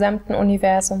mit dem gesamten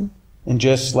Universum. And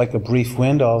just like a brief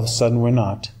wind, all of a sudden we're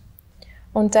not.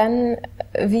 Und dann,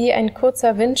 wie ein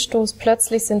kurzer Windstoß,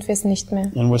 plötzlich sind wir es nicht mehr.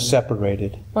 And we're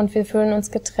separated. Und wir fühlen uns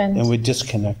getrennt. And we're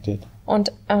disconnected.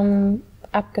 Und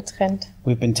abgetrennt.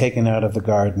 We've been taken out of the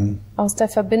garden. Aus der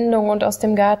Verbindung und aus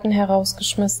dem Garten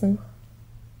herausgeschmissen.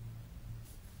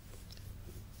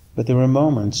 But there are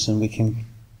moments, and we can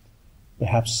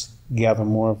perhaps gather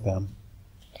more of them.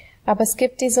 Aber es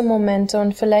gibt diese Momente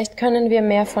und vielleicht können wir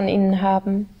mehr von ihnen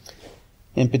haben.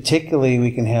 And particularly we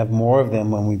can have more of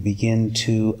them when we begin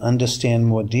to understand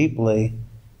more deeply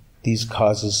these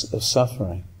causes of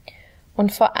suffering.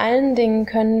 Und vor allen Dingen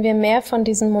können wir mehr von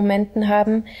diesen Momenten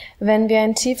haben, wenn wir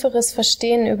ein tieferes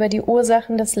Verstehen über die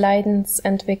Ursachen des Leidens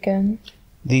entwickeln.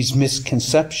 These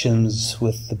misconceptions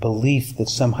with the belief that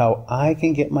somehow I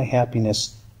can get my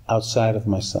happiness outside of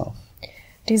myself.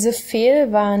 Diese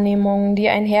Fehlwahrnehmungen, die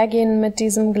einhergehen mit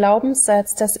diesem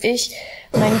Glaubenssatz, dass ich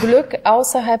mein Glück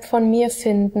außerhalb von mir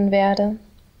finden werde.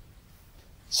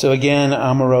 So again,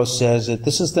 Amaro says that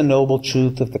this is the noble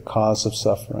truth of the cause of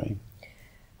suffering.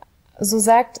 So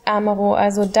sagt Amaro,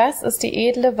 also das ist die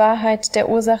edle Wahrheit der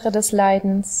Ursache des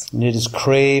Leidens. And it is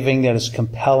craving that is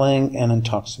compelling and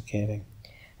intoxicating.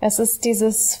 Es ist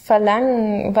dieses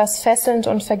Verlangen, was fesselnd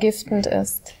und vergiftend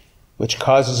ist. Which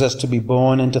causes us to be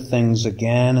born into things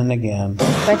again and again.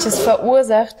 Welches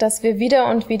verursacht, dass wir wieder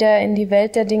und wieder in die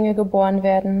Welt der Dinge geboren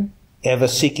werden. Ever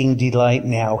seeking delight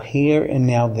now here and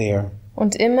now there.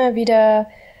 Und immer wieder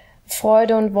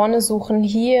Freude und Wonne suchen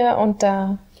hier und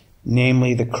da.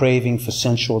 Namely the craving for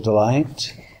sensual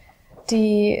delight.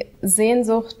 Die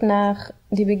Sehnsucht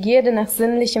die Begierde nach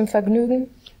sinnlichem Vergnügen.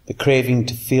 The craving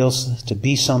to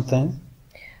be something.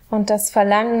 Und das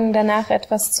Verlangen danach,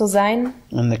 etwas zu sein.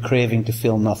 And the craving to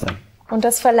feel nothing. Und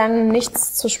das Verlangen,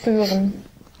 nichts zu spüren.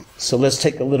 So let's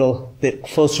take a little bit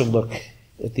closer look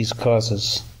at these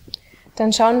causes.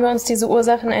 Dann schauen wir uns diese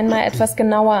Ursachen einmal etwas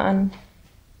genauer an.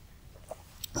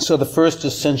 So the first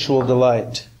is sensual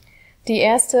delight. Die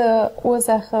erste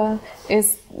Ursache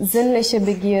ist sinnliche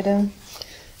Begierde.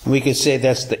 We could say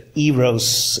that's the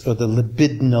eros or the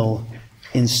libidinal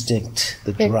instinct,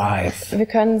 the drive. Wir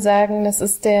können sagen, das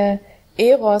ist der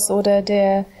Eros oder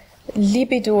der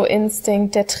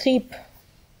Libido-Instinkt, der Trieb.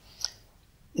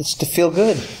 It's to feel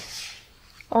good.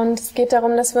 Und es geht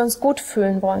darum, dass wir uns gut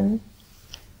fühlen wollen.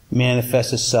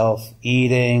 Manifests itself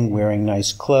eating, wearing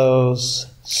nice clothes,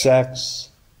 sex.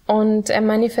 Und er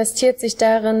manifestiert sich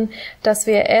darin, dass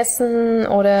wir essen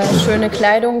oder schöne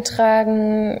Kleidung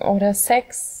tragen oder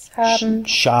Sex haben.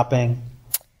 Shopping.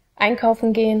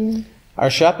 Einkaufen gehen. Our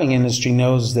shopping industry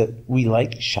knows that we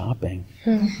like shopping.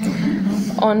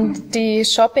 Und die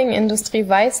Shopping-Industrie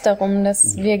weiß darum,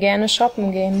 dass wir gerne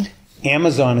shoppen gehen.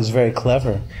 Amazon is very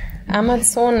clever.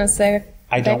 Amazon ist sehr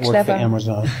I don't work for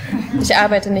Amazon. Ich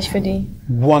arbeite nicht für die.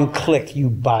 One click, you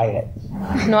buy it.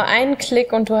 Nur ein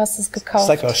Klick und du hast es gekauft.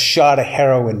 It's like a shot of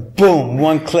heroin. Boom,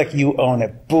 one click, you own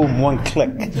it. Boom, one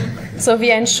click. So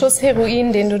wie ein Schuss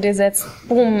Heroin, den du dir setzt.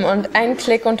 Boom, und ein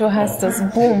Klick und du hast es.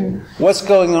 Boom. What's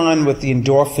going on with the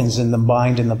endorphins in the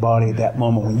mind and the body at that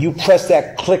moment? When you press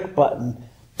that click button,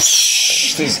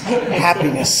 psh, there's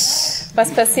happiness. Was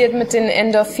passiert mit den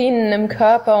Endorphinen im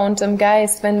Körper und im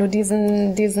Geist, wenn du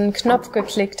diesen Knopf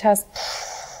geklickt hast?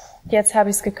 Jetzt habe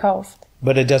ich es gekauft.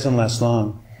 But it doesn't last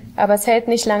long. Aber es hält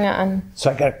nicht lange an. So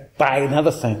I gotta buy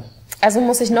another thing. Also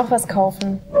muss ich noch was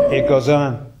kaufen. It goes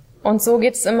on. Und so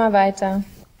geht's immer weiter.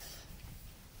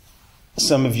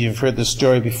 Some of you have heard this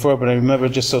story before, but I remember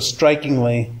just so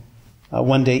strikingly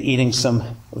one day eating some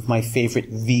of my favorite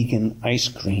vegan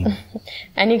ice cream.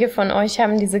 Einige von euch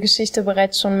haben diese Geschichte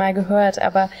bereits schon mal gehört,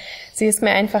 aber sie ist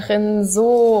mir einfach in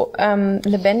so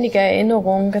lebendiger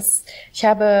Erinnerung. Ich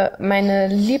habe meine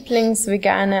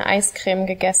Lieblingsvegane Eiscreme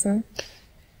gegessen.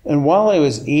 And while I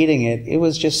was eating it, it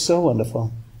was just so wonderful.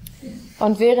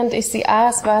 Und während ich sie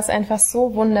aß, war es einfach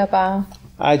so wunderbar.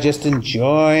 I just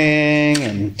enjoying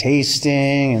and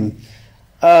tasting and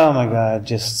oh my God,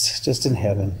 just in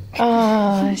heaven.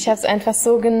 Oh, ich habe es einfach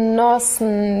so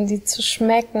genossen, die zu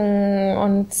schmecken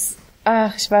und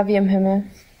ach, ich war wie im Himmel.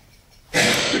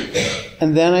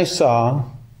 And then I saw,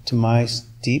 to my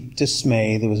deep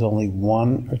dismay, there was only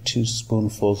 1 or 2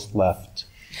 spoonfuls left.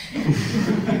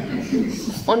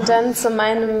 Und dann zu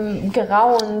meinem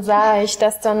Grauen sah ich,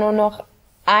 dass da nur noch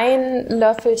ein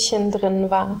Löffelchen drin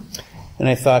war. And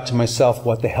I thought to myself,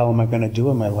 what the hell am I going to do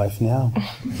in my life now?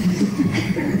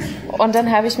 Und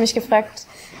dann habe ich mich gefragt,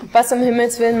 was um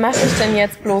Himmels Willen mache ich denn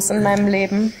jetzt bloß in meinem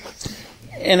Leben?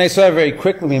 And I saw very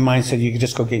quickly my mind said, you could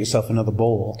just go get yourself another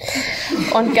bowl.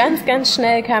 Und ganz, ganz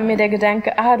schnell kam mir der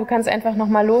Gedanke, du kannst einfach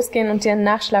nochmal losgehen und dir einen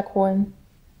Nachschlag holen.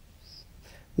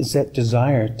 It's that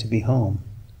desire to be home.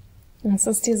 Und es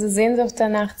ist diese Sehnsucht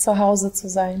danach, zu Hause zu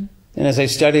sein. And as I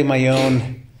study my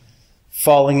own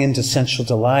falling into sensual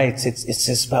delights, it's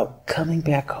just about coming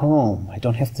back home. I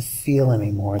don't have to feel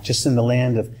anymore, just in the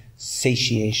land of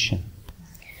satiation.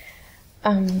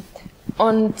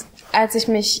 Und als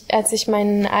ich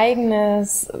mein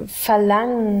eigenes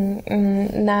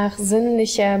Verlangen nach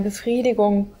sinnlicher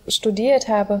Befriedigung studiert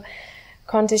habe,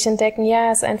 konnte ich entdecken,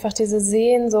 ja, es ist einfach diese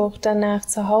Sehnsucht danach,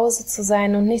 zu Hause zu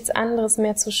sein und nichts anderes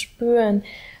mehr zu spüren,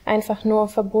 einfach nur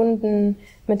verbunden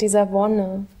mit dieser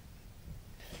Wonne.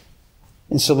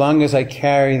 And so long as I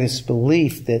carry this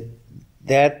belief that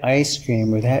that ice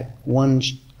cream or that one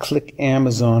click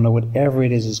Amazon or whatever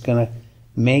it is going to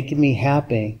make me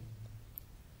happy,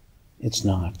 it's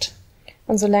not.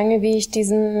 Und solange wie ich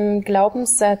diesen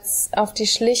Glaubenssatz auf die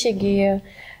Schliche gehe,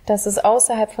 dass es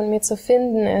außerhalb von mir zu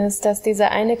finden ist, dass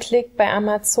dieser eine Klick bei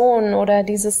Amazon oder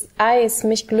dieses Eis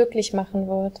mich glücklich machen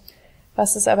wird,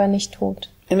 was es aber nicht tut.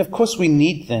 And of course we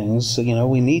need things, so,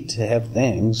 we need to have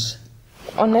things.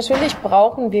 Und natürlich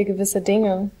brauchen wir gewisse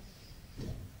Dinge.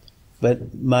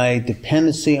 But my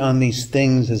dependency on these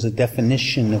things is a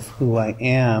definition of who I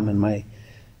am, and my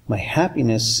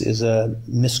happiness is a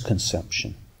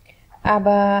misconception.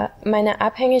 Aber meine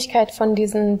Abhängigkeit von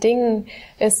diesen Dingen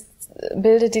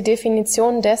bildet die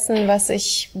Definition dessen, was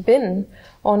ich bin.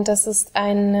 Und das ist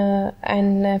eine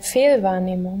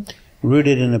Fehlwahrnehmung.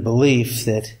 Rooted in a belief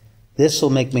that this will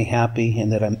make me happy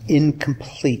and that I'm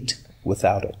incomplete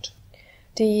without it.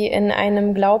 Die in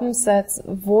einem Glaubenssatz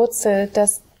wurzelt,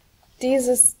 dass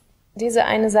diese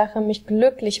eine Sache mich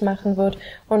glücklich machen wird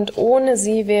und ohne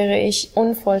sie wäre ich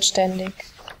unvollständig.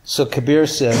 So Kabir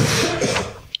says,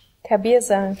 Kabir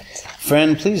sagt,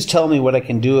 friend, please tell me what I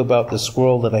can do about this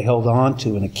world that I held on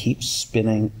to and it keeps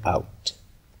spinning out.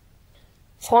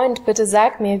 Freund, bitte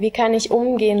sag mir, wie kann ich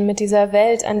umgehen mit dieser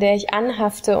Welt, an der ich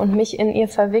anhafte und mich in ihr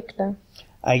verwickle?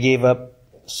 I gave up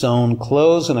sewn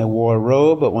clothes and I wore a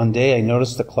robe, but one day I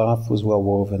noticed the cloth was well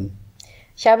woven.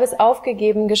 Ich habe es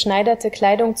aufgegeben, geschneiderte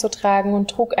Kleidung zu tragen und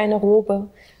trug eine Robe.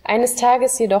 Eines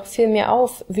Tages jedoch fiel mir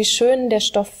auf, wie schön der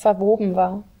Stoff verwoben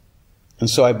war. And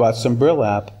so I bought some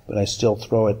burlap, but I still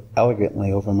throw it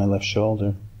elegantly over my left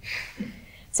shoulder.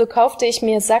 So kaufte ich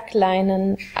mir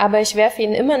Sackleinen, aber ich werfe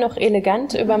ihn immer noch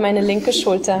elegant über meine linke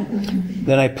Schulter.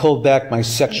 Then I pulled back my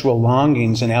sexual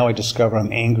longings and now I discover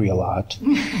I'm angry a lot.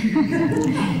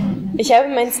 Ich habe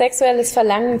mein sexuelles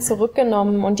Verlangen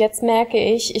zurückgenommen und jetzt merke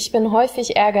ich bin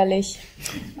häufig ärgerlich.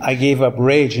 I gave up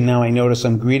rage and now I notice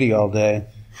I'm greedy all day.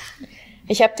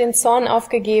 Ich habe den Zorn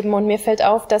aufgegeben und mir fällt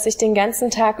auf, dass ich den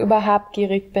ganzen Tag über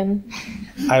habgierig bin.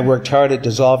 I worked hard at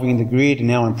dissolving the greed and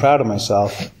now I'm proud of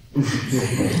myself.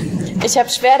 Ich habe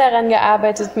schwer daran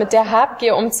gearbeitet, mit der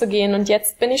Habgier umzugehen und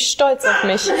jetzt bin ich stolz auf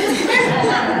mich.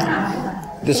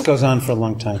 This goes on for a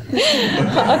long time.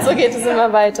 Und so geht es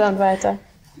immer weiter und weiter.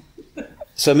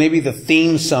 So maybe the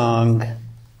theme song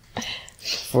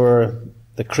for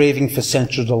the craving for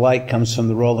sensual delight comes from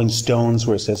the Rolling Stones,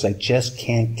 where it says, I just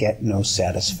can't get no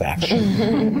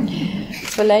satisfaction.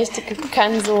 Vielleicht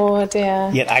kann so der...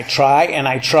 Yet I try and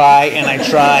I try and I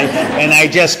try and I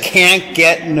just can't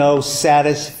get no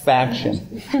satisfaction.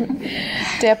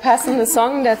 Der passende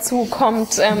Song dazu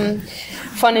kommt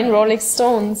von den Rolling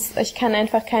Stones. Ich kann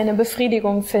einfach keine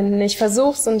Befriedigung finden. Ich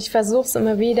versuch's und ich versuch's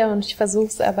immer wieder und ich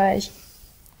versuch's, aber ich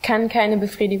kann keine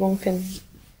Befriedigung finden.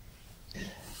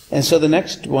 And so the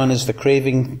next one is the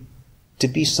craving to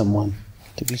be someone,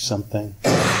 to be something.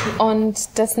 Und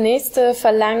das nächste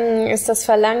Verlangen ist das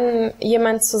Verlangen,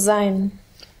 jemand zu sein.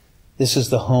 This is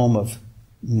the home of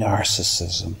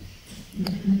narcissism,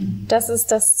 Das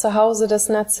ist das Zuhause des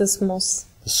Narzissmus,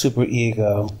 the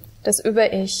superego. das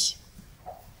Über-Ich.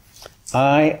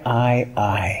 I.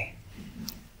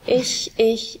 Ich.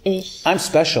 I'm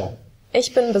special.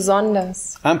 Ich bin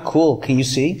besonders. I'm cool. Can you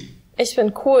see? Ich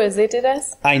bin cool, seht ihr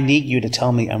das? I need you to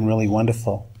tell me I'm really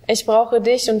wonderful. Ich brauche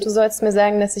dich und du sollst mir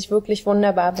sagen, dass ich wirklich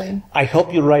wunderbar bin. I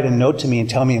hope you'll write a note to me and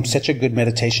tell me I'm such a good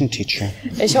meditation teacher.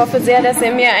 Ich hoffe sehr, dass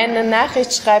ihr mir eine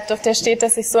Nachricht schreibt, auf der steht,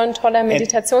 dass ich so ein toller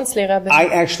Meditationslehrer bin. I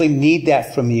actually need that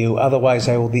from you,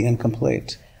 otherwise I will be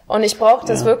incomplete. Und ich brauche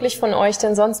das wirklich von euch,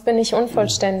 denn sonst bin ich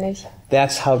unvollständig.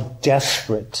 That's how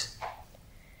desperate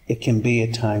it can be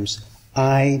at times.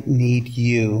 I need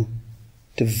you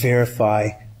to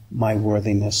verify my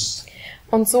worthiness.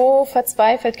 Und so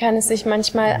verzweifelt kann es sich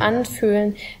manchmal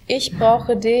anfühlen. Ich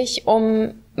brauche dich,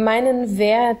 um meinen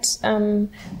Wert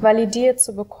validiert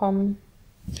zu bekommen.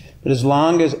 But as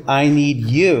long as I need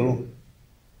you,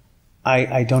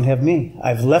 I don't have me.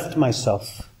 I've left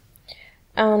myself.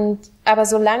 Aber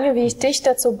solange wie ich dich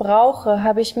dazu brauche,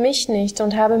 habe ich mich nicht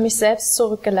und habe mich selbst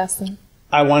zurückgelassen.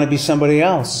 I want to be somebody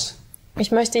else.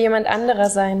 Ich möchte jemand anderer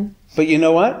sein. But you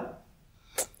know what?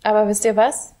 Aber wisst ihr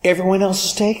was? Everyone else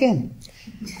is taken.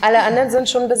 Alle anderen sind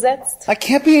schon besetzt. I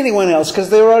can't be anyone else because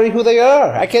they're already who they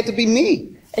are. I can't be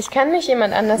me. Ich kann nicht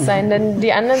jemand anders sein, denn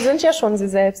die anderen sind ja schon sie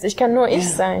selbst. Ich kann nur ich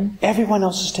sein. Everyone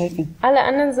else is taken. Alle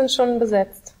anderen sind schon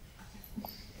besetzt.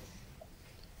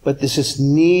 But this is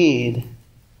need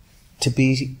to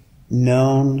be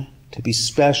known, to be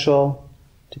special,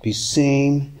 to be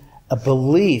seen, a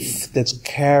belief that's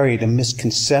carried, a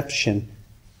misconception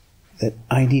that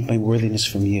I need my worthiness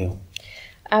from you.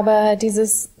 Aber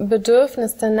dieses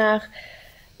Bedürfnis danach,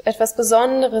 etwas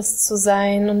Besonderes zu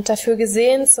sein und dafür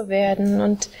gesehen zu werden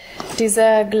und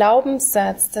dieser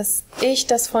Glaubenssatz, dass ich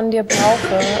das von dir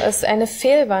brauche, ist eine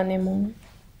Fehlwahrnehmung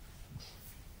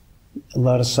A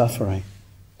lot of suffering.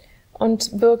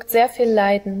 und birgt sehr viel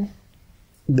Leiden.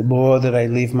 The more that I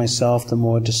leave myself, the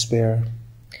more despair.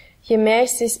 Je mehr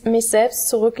ich mich selbst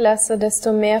zurücklasse,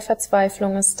 desto mehr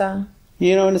Verzweiflung ist da.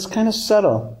 You know, and it's kind of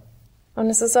subtle. Und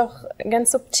es ist auch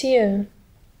ganz subtil.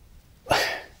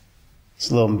 It's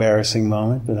a little embarrassing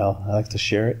moment, but I like to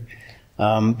share it.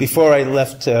 Before I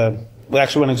left, well,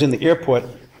 actually when I was in the airport,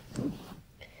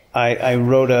 I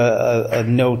wrote a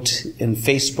note in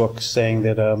Facebook saying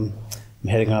that I'm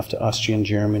heading off to Austria and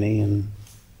Germany and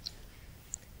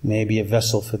maybe a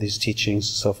vessel for these teachings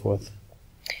and so forth.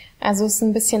 Also es ist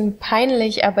ein bisschen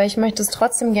peinlich, aber ich möchte es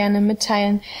trotzdem gerne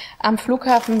mitteilen. Am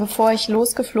Flughafen, bevor ich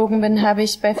losgeflogen bin, habe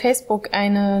ich bei Facebook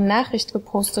eine Nachricht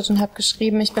gepostet und habe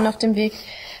geschrieben, ich bin auf dem Weg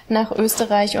nach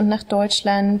Österreich und nach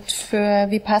Deutschland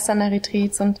für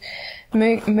Vipassana-Retreats und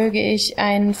möge ich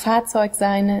ein Fahrzeug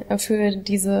sein für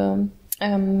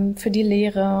die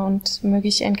Lehre und möge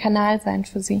ich ein Kanal sein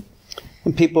für sie.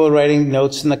 And people are writing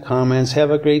notes in the comments,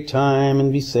 have a great time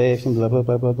and be safe and blah, blah,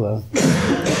 blah, blah, blah.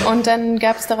 Und dann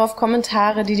gab es darauf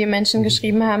Kommentare, die Menschen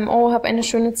geschrieben haben, oh, hab eine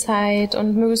schöne Zeit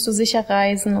und mögest du sicher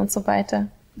reisen und so weiter.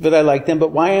 But I like them,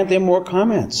 but why aren't there more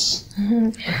comments?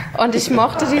 Und ich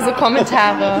mochte diese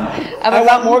Kommentare. Aber I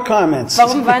want more comments.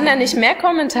 warum waren da nicht mehr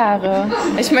Kommentare?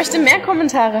 Ich möchte mehr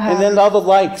Kommentare And haben. then all the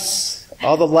likes.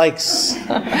 Und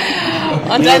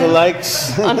You know, the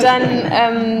likes.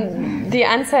 dann die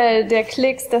Anzahl der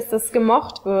Klicks, dass das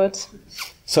gemocht wird.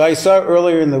 So I saw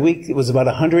earlier in the week, it was about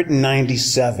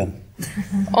 197.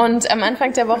 Und am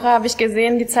Anfang der Woche habe ich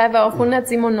gesehen, die Zahl war auf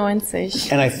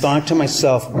 197. And I thought to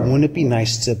myself, wouldn't it be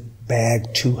nice to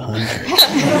bag 200?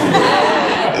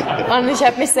 Und ich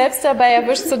habe mich selbst dabei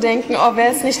erwischt zu denken, oh,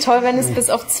 wäre es nicht toll, wenn es bis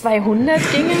auf 200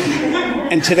 ginge?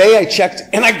 And today I checked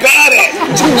and I got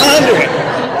it!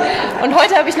 200! Und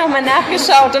heute habe ich nochmal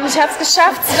nachgeschaut und ich habe es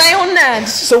geschafft, 200.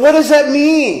 So what does that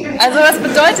mean? Also was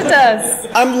bedeutet das?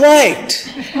 I'm liked.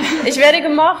 Ich werde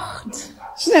gemocht.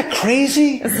 Isn't that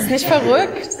crazy? Ist es nicht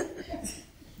verrückt?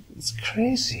 It's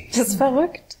crazy. Das ist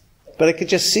verrückt. But I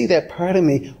could just see that part of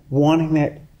me wanting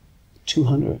that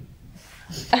 200.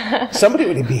 Somebody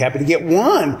would be happy to get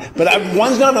one, but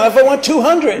one's not enough. I want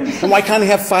 200. And why can't I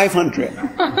have 500?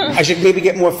 I should maybe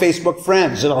get more Facebook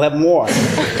friends and I'll have more.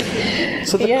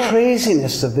 So the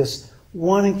craziness of this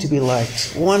wanting to be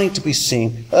liked, wanting to be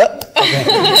seen.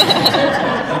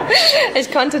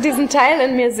 Ich konnte diesen Teil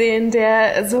in mir sehen,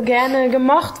 der so gerne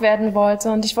gemocht werden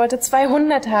wollte und ich wollte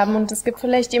 200 haben und es gibt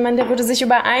vielleicht jemanden, der würde sich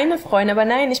über eine freuen, aber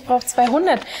nein, ich brauche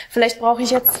 200. Vielleicht brauche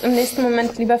ich jetzt im nächsten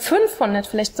Moment lieber 500,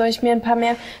 vielleicht soll ich mir ein paar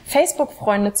mehr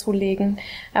Facebook-Freunde zulegen.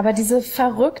 Aber diese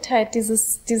Verrücktheit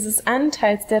dieses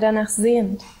Anteils, der danach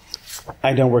sehnt.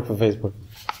 I don't work for Facebook.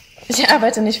 Ich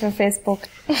arbeite nicht für Facebook.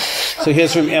 So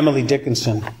here's from Emily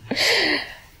Dickinson.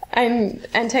 Ein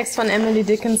Text von Emily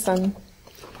Dickinson.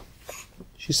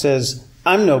 She says,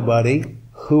 I'm nobody.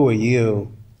 Who are you?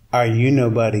 Are you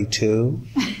nobody too?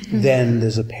 Then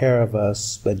there's a pair of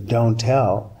us, but don't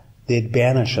tell. They'd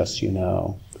banish us, you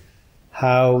know.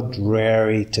 How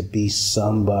dreary to be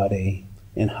somebody,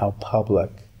 and how public.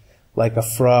 Like a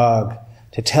frog,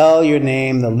 to tell your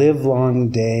name the livelong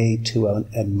day to an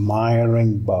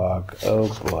admiring bog. Oh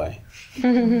boy.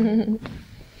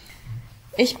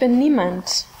 Ich bin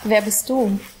niemand. Wer bist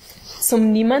du?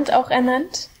 Zum Niemand auch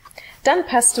ernannt? Dann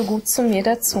passt du gut zu mir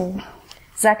dazu.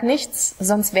 Sag nichts,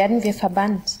 sonst werden wir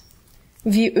verbannt.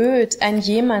 Wie öd, ein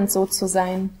Jemand so zu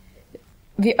sein.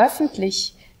 Wie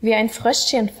öffentlich, wie ein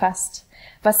Fröschchen fast,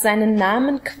 was seinen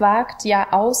Namen quakt,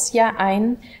 Jahr aus, Jahr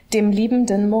ein, dem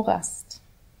liebenden Morast.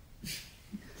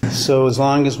 So as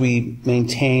long as we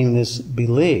maintain this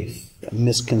belief,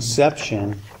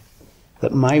 misconception,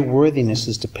 that my worthiness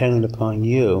is dependent upon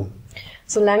you,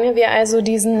 solange wir also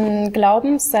diesen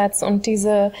Glaubenssatz und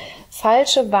diese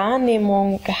falsche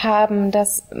Wahrnehmung haben,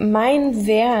 dass mein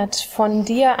Wert von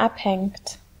dir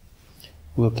abhängt,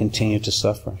 we'll continue to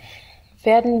suffer.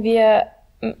 Werden wir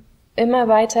immer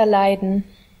weiter leiden.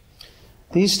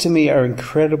 These to me are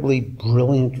incredibly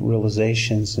brilliant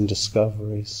realizations and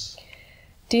discoveries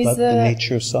about the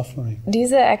nature of suffering.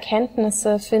 Diese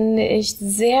Erkenntnisse finde ich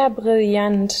sehr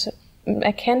brillant.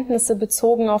 Erkenntnisse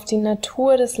bezogen auf die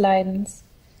Natur des Leidens.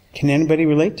 Can anybody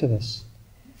relate to this?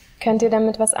 Könnt ihr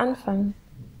damit was anfangen?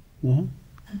 Yeah.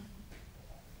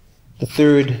 The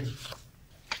third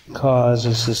cause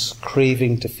is this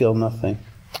craving to feel nothing.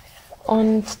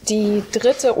 Und die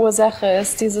dritte Ursache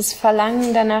ist dieses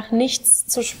Verlangen danach, nichts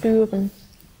zu spüren.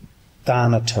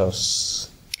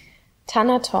 Thanatos.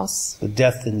 Thanatos. The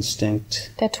death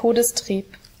instinct. Der Todestrieb.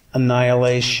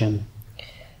 Annihilation.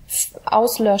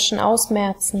 Auslöschen,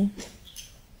 ausmerzen.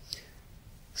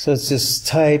 So it's this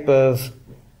type of,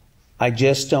 I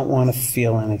just don't want to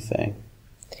feel anything.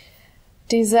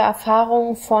 Diese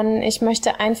Erfahrung von, ich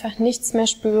möchte einfach nichts mehr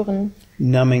spüren.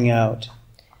 Numbing out.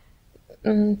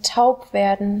 Taub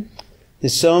werden.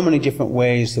 There's so many different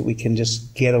ways that we can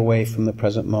just get away from the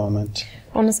present moment.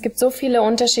 Und es gibt so viele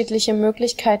unterschiedliche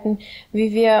Möglichkeiten,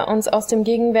 wie wir uns aus dem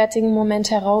gegenwärtigen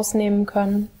Moment herausnehmen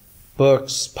können.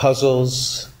 Books,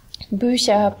 puzzles,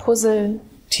 Bücher, Puzzle,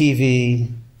 TV,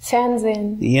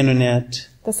 Fernsehen, the Internet,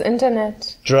 das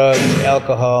Internet, drugs,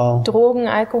 alcohol. Drogen,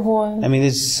 Alkohol. I mean,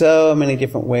 there's so many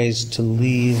different ways to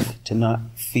leave, to not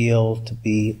feel, to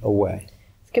be away.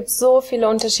 Es gibt so viele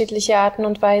unterschiedliche Arten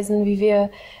und Weisen, wie wir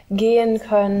gehen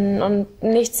können und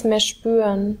nichts mehr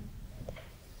spüren.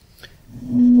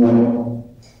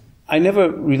 I never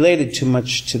related too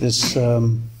much to this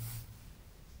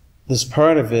this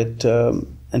part of it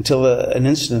until an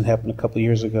incident happened a couple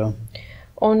years ago.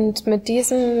 Und mit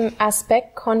diesem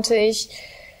Aspekt konnte ich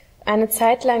eine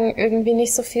Zeit lang irgendwie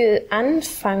nicht so viel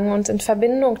anfangen und in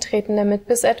Verbindung treten damit,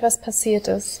 bis etwas passiert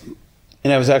ist.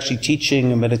 And I was actually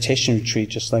teaching a meditation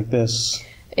retreat just like this.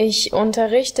 Ich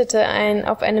unterrichtete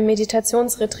auf einem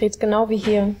Meditationsretreat, genau wie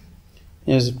hier.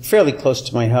 It was fairly close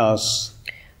to my house.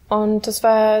 Und es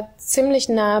war ziemlich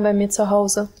nah bei mir zu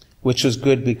Hause. Which was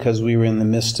good because we were in the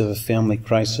midst of a family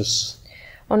crisis.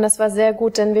 Und das war sehr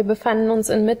gut, denn wir befanden uns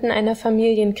inmitten einer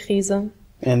Familienkrise.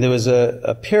 And there was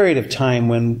a period of time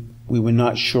when we were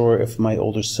not sure if my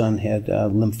older son had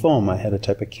lymphoma, had a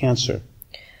type of cancer.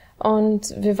 Und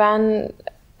es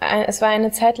war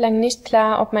eine Zeit lang nicht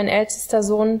klar, ob mein ältester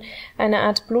Sohn eine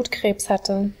Art Blutkrebs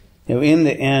hatte. You know, in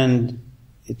the end,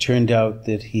 it turned out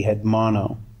that he had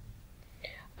mono.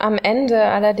 Am Ende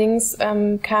allerdings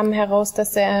kam heraus,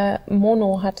 dass er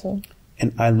Mono hatte.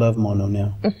 And I love mono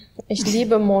now. Ich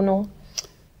liebe Mono.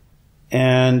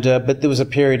 And but there was a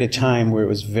period of time where it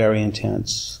was very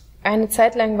intense. Eine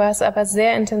Zeit lang war es aber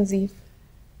sehr intensiv.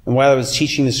 And while I was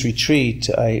teaching this retreat,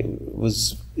 I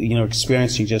was,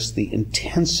 experiencing just the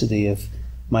intensity of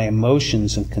my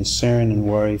emotions and concern and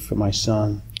worry for my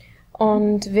son.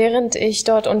 Und während ich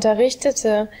dort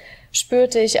unterrichtete,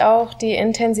 spürte ich auch die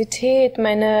Intensität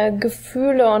meiner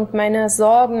Gefühle und meiner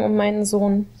Sorgen um meinen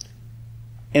Sohn.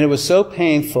 And it was so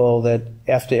painful that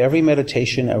after every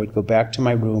meditation I would go back to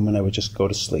my room and I would just go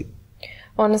to sleep.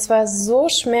 Und es war so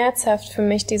schmerzhaft für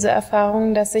mich, diese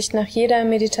Erfahrung, dass ich nach jeder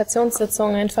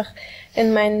Meditationssitzung einfach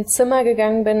in mein Zimmer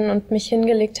gegangen bin und mich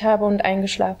hingelegt habe und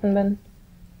eingeschlafen bin.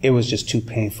 It was just too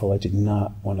painful. I did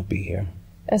not want to be here.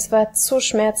 Es war zu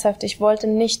schmerzhaft. Ich wollte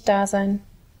nicht da sein.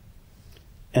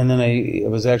 And then I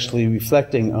was actually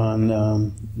reflecting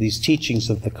on these teachings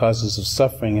of the causes of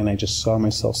suffering, and I just saw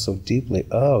myself so deeply.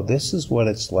 Oh, this is what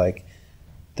it's like.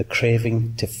 the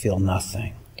craving to feel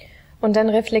nothing. Und dann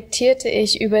reflektierte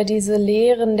ich über diese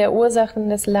Lehren der Ursachen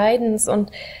des Leidens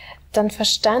und dann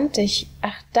verstand ich,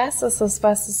 ach, das ist es,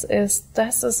 was es ist.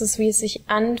 Das ist es, wie es sich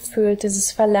anfühlt,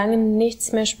 dieses Verlangen,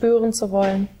 nichts mehr spüren zu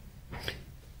wollen.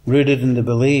 Rooted in the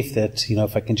belief that,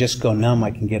 if I can just go numb,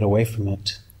 I can get away from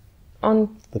it. Und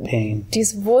The pain.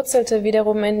 dies wurzelte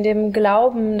wiederum in dem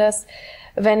Glauben, dass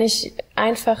wenn ich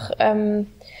einfach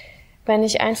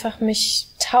mich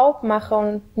taub mache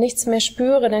und nichts mehr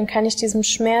spüre, dann kann ich diesem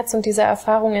Schmerz und dieser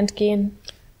Erfahrung entgehen.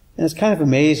 And it's kind of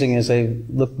amazing as I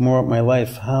look more at my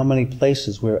life, how many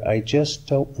places where I just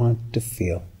don't want to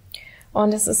feel.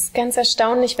 Und es ist ganz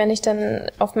erstaunlich, wenn ich dann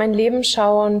auf mein Leben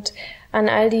schaue und an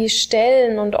all die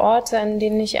Stellen und Orte, an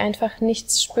denen ich einfach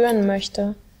nichts spüren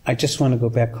möchte. I just want to go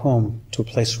back home to a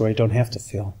place where I don't have to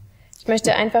feel. Ich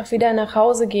möchte einfach wieder nach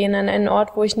Hause gehen, an einen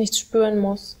Ort, wo ich nichts spüren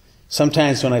muss.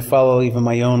 Sometimes when I follow even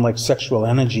my own sexual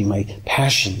energy, my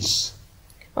passions,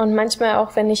 Und manchmal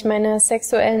auch, wenn ich meiner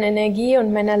sexuellen Energie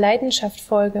und meiner Leidenschaft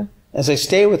folge. as I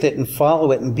stay with it and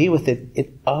follow it and be with it, it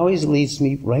always leads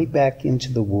me right back into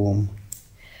the womb.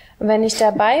 Und wenn ich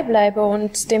dabei bleibe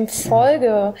und dem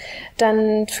folge,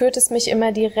 dann führt es mich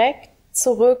immer direkt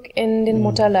zurück in den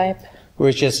Mutterleib. Where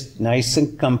it's just nice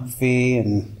and comfy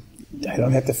and I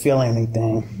don't have to feel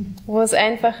anything. Wo es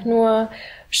einfach nur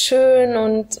schön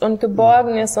und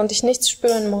geborgen ist und ich nichts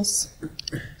spüren muss.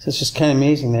 So it's just kind of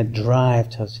amazing, that drive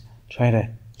to try to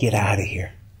get out of here.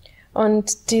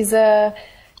 Und dieser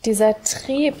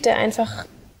Trieb, der einfach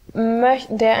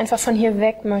von hier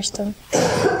weg möchte.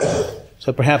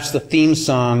 So perhaps the theme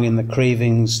song in the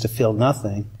cravings to feel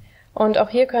nothing Und auch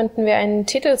hier könnten wir einen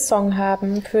Titelsong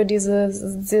haben für diese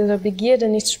Begierde,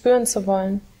 nichts spüren zu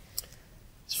wollen.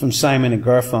 is from Simon and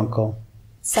Garfunkel.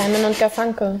 Simon und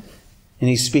Garfunkel. And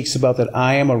he speaks about that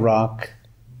I am a rock,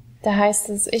 Da heißt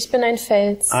es, ich bin ein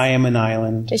Fels, I am an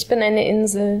island, ich bin eine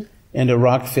Insel. and a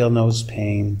rock feel knows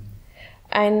pain,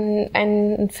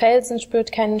 Ein Felsen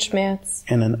spürt keinen Schmerz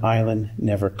and an island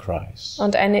never cries.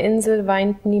 und eine Insel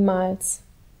weint niemals.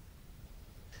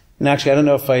 And actually, I don't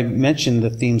know if I mentioned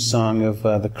the theme song of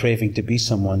the craving to be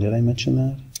someone. Did I mention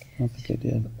that? I don't think I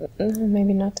did. No,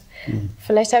 maybe not.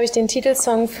 Vielleicht habe ich den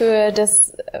Titelsong für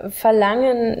das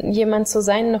Verlangen, jemand zu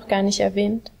sein, noch gar nicht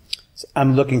erwähnt. So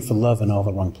I'm looking for love in all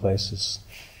the wrong places.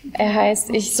 Er heißt,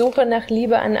 ich suche nach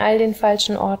Liebe an all den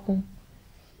falschen Orten.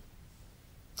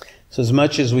 So as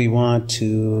much as we want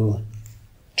to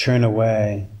turn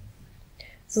away,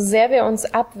 So sehr wir uns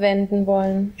abwenden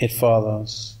wollen, it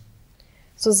follows.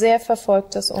 so sehr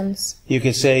verfolgt es uns. You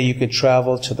could say you could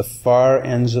travel to the far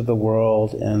ends of the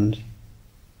world and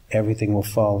everything will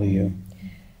follow you.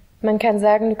 Man kann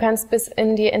sagen, du kannst bis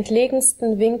in die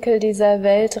entlegensten Winkel dieser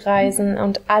Welt reisen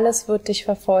und alles wird dich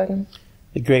verfolgen.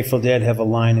 The Grateful Dead have a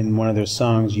line in one of their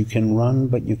songs, you can run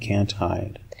but you can't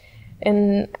hide.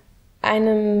 In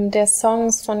einem der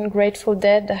Songs von Grateful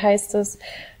Dead heißt es,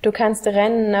 du kannst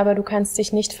rennen, aber du kannst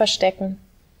dich nicht verstecken.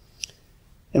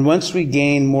 And once we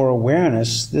gain more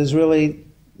awareness, there's really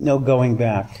no going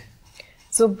back.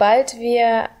 Sobald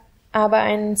wir aber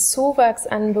einen Zuwachs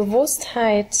an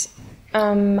Bewusstheit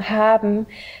haben,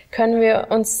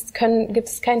 gibt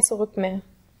es kein Zurück mehr.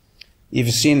 If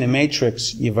you've seen The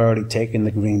Matrix, you've already taken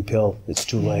the green pill. It's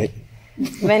too late.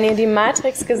 Wenn ihr die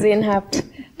Matrix gesehen habt,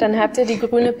 dann habt ihr die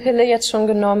grüne Pille jetzt schon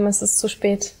genommen, es ist zu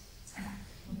spät.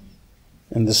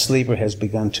 And the sleeper has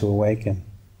begun to awaken.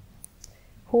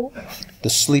 Who? The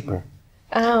sleeper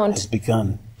has Und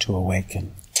begun to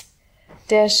awaken.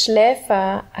 der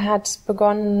Schläfer hat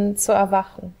begonnen zu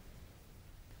erwachen.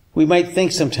 We might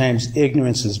think sometimes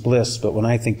ignorance is bliss, but when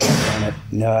I think back on it,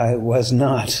 no, it was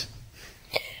not.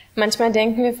 Manchmal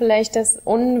denken wir vielleicht, dass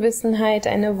Unwissenheit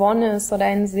eine Wonne ist oder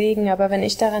ein Segen, aber wenn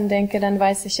ich daran denke, dann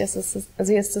weiß ich, sie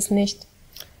ist es nicht.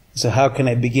 So how can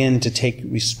I begin to take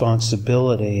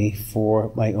responsibility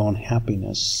for my own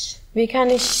happiness? Wie kann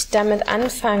ich damit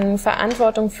anfangen,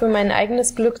 Verantwortung für mein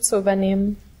eigenes Glück zu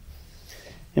übernehmen?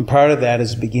 And part of that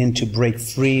is begin to break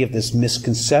free of this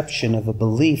misconception of a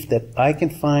belief that I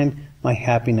can find my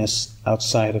happiness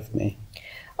outside of me.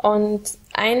 Und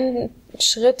ein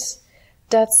Schritt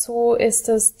dazu ist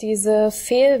es, diese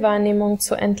Fehlwahrnehmung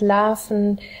zu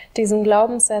entlarven, diesen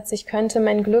Glaubenssatz, ich könnte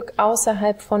mein Glück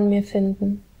außerhalb von mir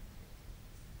finden.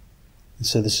 And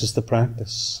so this is the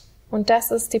practice. Und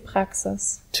das ist die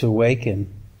Praxis. To awaken.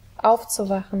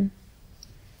 Aufzuwachen.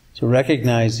 To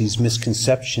recognize these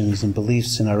misconceptions and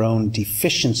beliefs in our own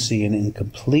deficiency and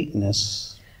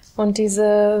incompleteness. Und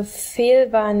diese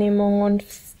Fehlwahrnehmung und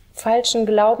falschen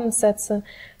Glaubenssätze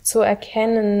zu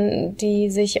erkennen, die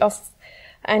sich auf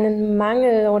einen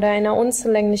Mangel oder einer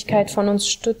Unzulänglichkeit von uns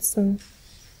stützen.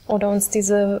 oder uns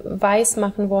diese weiß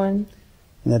machen wollen.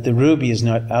 And that the ruby is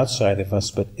not outside of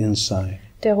us, but inside.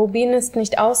 Der Rubin ist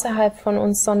nicht außerhalb von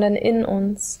uns, sondern in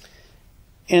uns.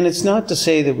 And it's not to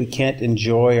say that we can't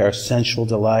enjoy our sensual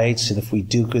delights and if we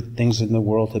do good things in the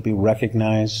world to be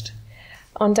recognized.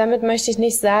 Und damit möchte ich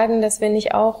nicht sagen, dass wir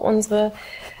nicht auch unsere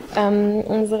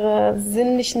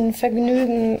sinnlichen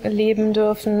Vergnügen leben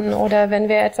dürfen oder wenn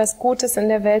wir etwas Gutes in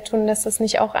der Welt tun, dass das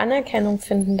nicht auch Anerkennung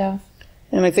finden darf.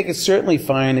 And I think it's certainly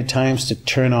fine at times to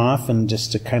turn off and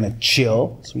just to kind of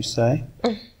chill, as we say.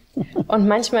 Und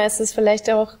manchmal ist es vielleicht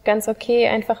auch ganz okay,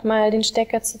 einfach mal den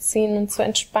Stecker zu ziehen und zu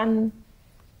entspannen.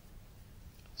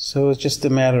 So it's just a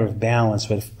matter of balance.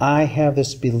 But if I have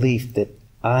this belief that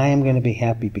I am going to be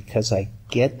happy because I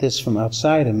get this from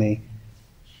outside of me,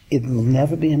 it will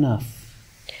never be enough.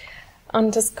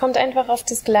 Und es kommt einfach auf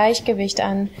das Gleichgewicht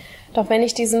an. Doch wenn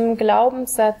ich diesem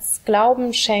Glaubenssatz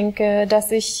Glauben schenke,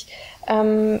 dass ich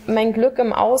mein Glück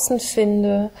im Außen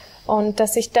finde und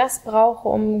dass ich das brauche,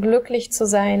 um glücklich zu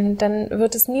sein, dann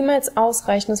wird es niemals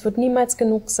ausreichen, es wird niemals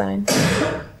genug sein.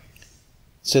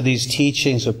 So these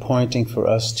teachings are pointing for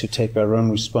us to take our own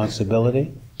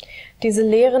responsibility. Diese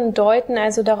Lehren deuten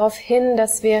also darauf hin,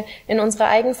 dass wir in unsere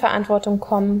Eigenverantwortung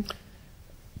kommen.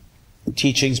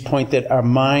 Teachings point that our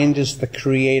mind is the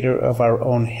creator of our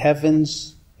own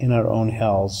heavens and our own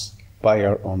hells by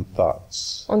our own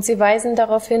thoughts. Und sie weisen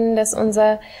darauf hin, dass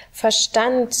unser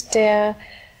Verstand der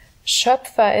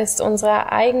Schöpfer ist unseres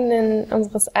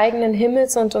eigenen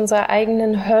Himmels und unserer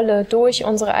eigenen Hölle durch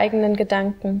unsere eigenen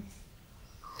Gedanken.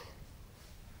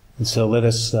 And so let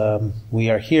us,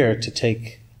 we are here to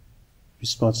take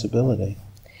responsibility.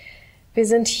 Wir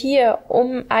sind hier,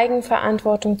 um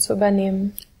Eigenverantwortung zu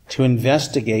übernehmen. To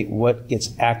investigate what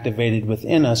gets activated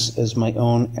within us as my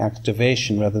own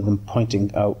activation rather than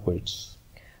pointing outwards.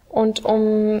 Und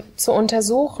um zu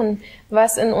untersuchen,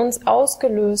 was in uns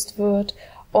ausgelöst wird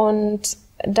und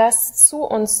das zu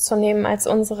uns zu nehmen als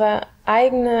unsere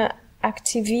eigene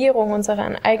Aktivierung,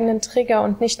 unseren eigenen Trigger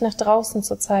und nicht nach draußen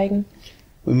zu zeigen.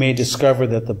 We may discover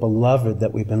that the beloved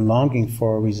that we've been longing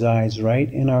for resides right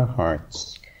in our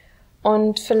hearts.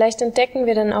 Und vielleicht entdecken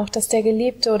wir dann auch, dass der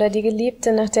Geliebte oder die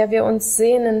Geliebte, nach der wir uns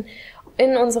sehnen,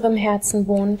 in unserem Herzen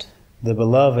wohnt. The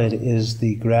beloved is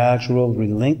the gradual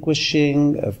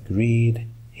relinquishing of greed,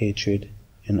 hatred,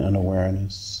 and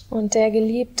unawareness. Und der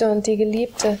Geliebte und die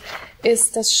Geliebte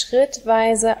ist das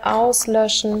schrittweise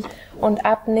Auslöschen und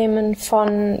Abnehmen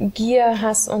von Gier,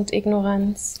 Hass und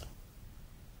Ignoranz.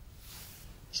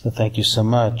 So thank you so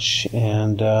much.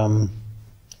 And I'm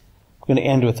going to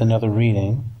end with another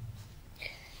reading.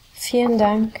 Vielen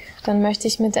Dank. Dann möchte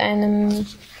ich mit einem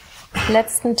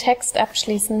letzten Text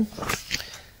abschließen.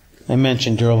 I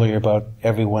mentioned earlier about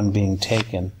everyone being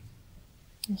taken.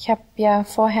 Ich habe ja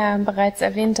vorher bereits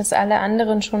erwähnt, dass alle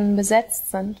anderen schon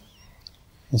besetzt sind.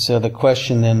 And so the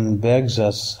question then begs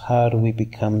us, how do we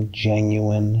become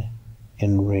genuine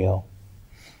and real?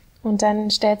 Und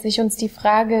dann stellt sich uns die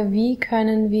Frage, wie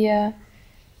können wir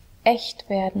echt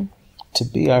werden? To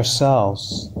be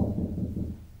ourselves.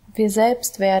 Wir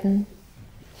selbst werden.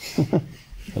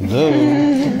 Hello.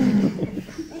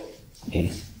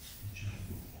 Hey.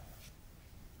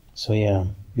 So yeah,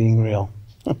 being real.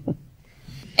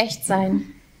 Echt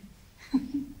sein.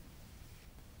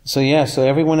 So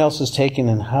everyone else is taken,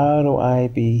 and how do I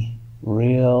be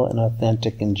real and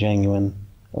authentic and genuine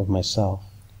of myself?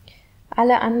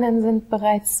 Alle anderen sind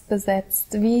bereits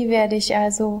besetzt. Wie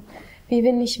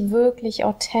bin ich wirklich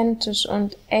authentisch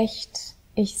und echt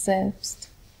ich selbst?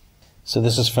 So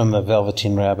this is from the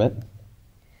Velveteen Rabbit.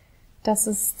 Das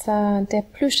ist der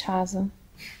Plüschhase.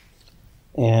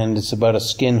 And it's about a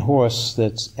skin horse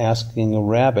that's asking a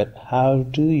rabbit, how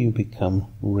do you become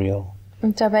real?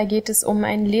 Und dabei geht es um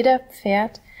ein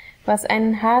Lederpferd, was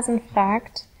einen Hasen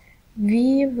fragt,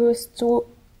 wie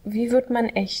wird man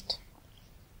echt?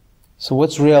 So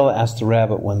what's real? asked the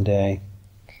rabbit one day.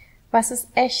 Was ist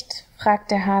echt?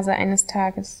 fragt der Hase eines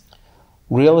Tages.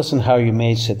 Real isn't how you're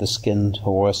made, said the skinned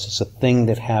horse. It's a thing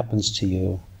that happens to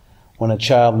you. When a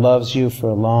child loves you for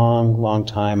a long, long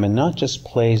time and not just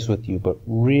plays with you, but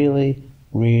really,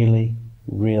 really,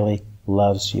 really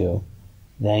loves you,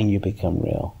 then you become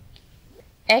real.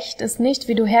 Echt ist nicht,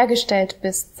 wie du hergestellt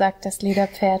bist, sagt das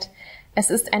Lederpferd. Es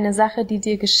ist eine Sache, die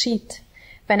dir geschieht.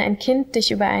 Wenn ein Kind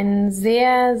dich über einen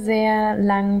sehr, sehr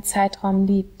langen Zeitraum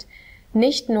liebt,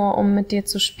 nicht nur um mit dir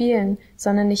zu spielen,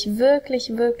 sondern dich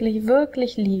wirklich, wirklich,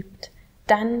 wirklich liebt,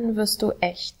 dann wirst du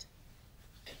echt.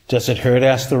 Does it hurt?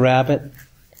 asked the rabbit.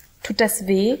 Tut das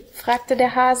weh? fragte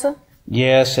der Hase.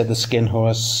 Yes, said the skin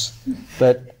horse.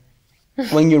 But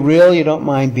when you're real, you don't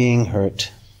mind being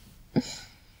hurt.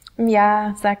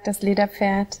 Ja, sagt das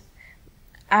Lederpferd.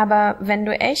 Aber wenn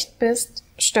du echt bist,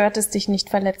 stört es dich nicht,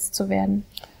 verletzt zu werden.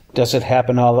 Does it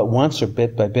happen all at once or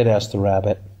bit by bit, asked the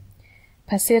rabbit.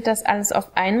 Passiert das alles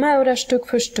auf einmal oder Stück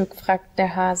für Stück, fragt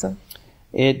der Hase.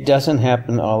 It doesn't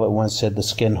happen all at once, said the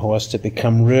skin horse. To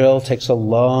become real takes a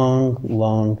long,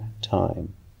 long time.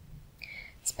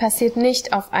 Es passiert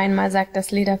nicht auf einmal, sagt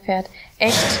das Lederpferd.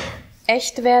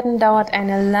 Echt werden dauert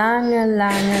eine lange,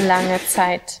 lange, lange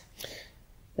Zeit.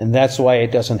 And that's why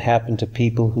it doesn't happen to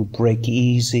people who break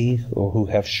easy or who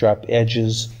have sharp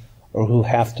edges or who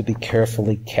have to be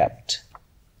carefully kept.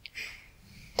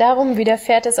 Darum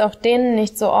widerfährt es auch denen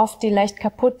nicht so oft, die leicht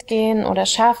kaputt gehen oder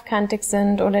scharfkantig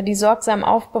sind oder die sorgsam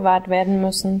aufbewahrt werden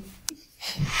müssen.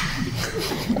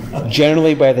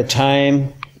 Generally, by the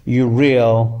time you're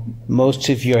real, most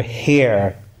of your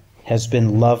hair has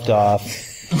been loved off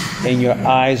and your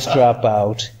eyes drop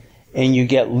out and you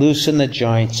get loose in the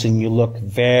joints and you look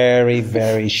very,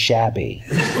 very shabby.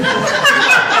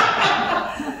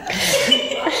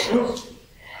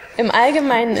 Im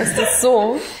Allgemeinen ist es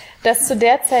so, dass zu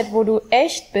der Zeit, wo du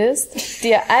echt bist,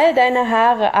 dir all deine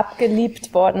Haare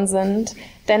abgeliebt worden sind,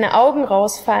 deine Augen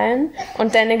rausfallen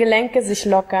und deine Gelenke sich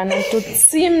lockern und du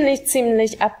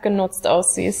ziemlich abgenutzt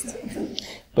aussiehst.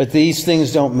 But these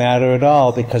things don't matter at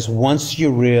all because once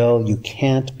you're real, you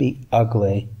can't be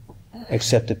ugly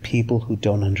except to people who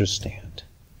don't understand.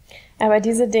 Aber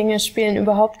diese Dinge spielen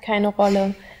überhaupt keine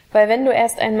Rolle, weil wenn du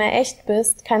erst einmal echt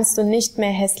bist, kannst du nicht mehr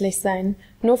hässlich sein,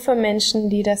 nur für Menschen,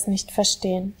 die das nicht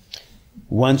verstehen.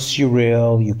 Once you're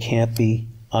real, you can't be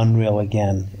unreal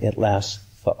again. It lasts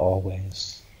for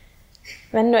always.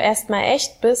 Wenn du erst mal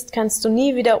echt bist, kannst du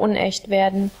nie wieder unecht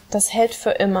werden. Das hält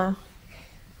für immer.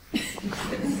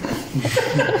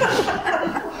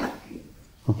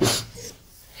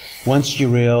 Once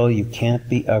you're real, you can't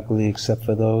be ugly except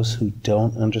for those who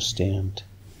don't understand.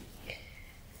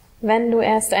 Wenn du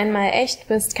erst einmal echt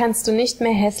bist, kannst du nicht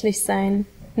mehr hässlich sein,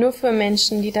 nur für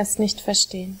Menschen, die das nicht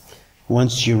verstehen.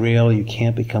 Once you're real, you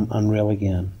can't become unreal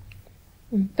again.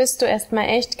 Bist du erst mal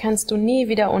echt, kannst du nie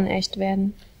wieder unecht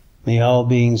werden. May all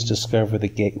beings discover the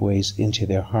gateways into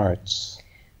their hearts.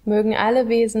 Mögen alle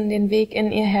Wesen den Weg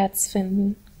in ihr Herz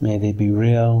finden. May they be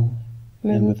real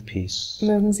and with peace.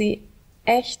 Mögen sie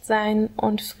echt sein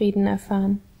und Frieden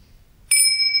erfahren.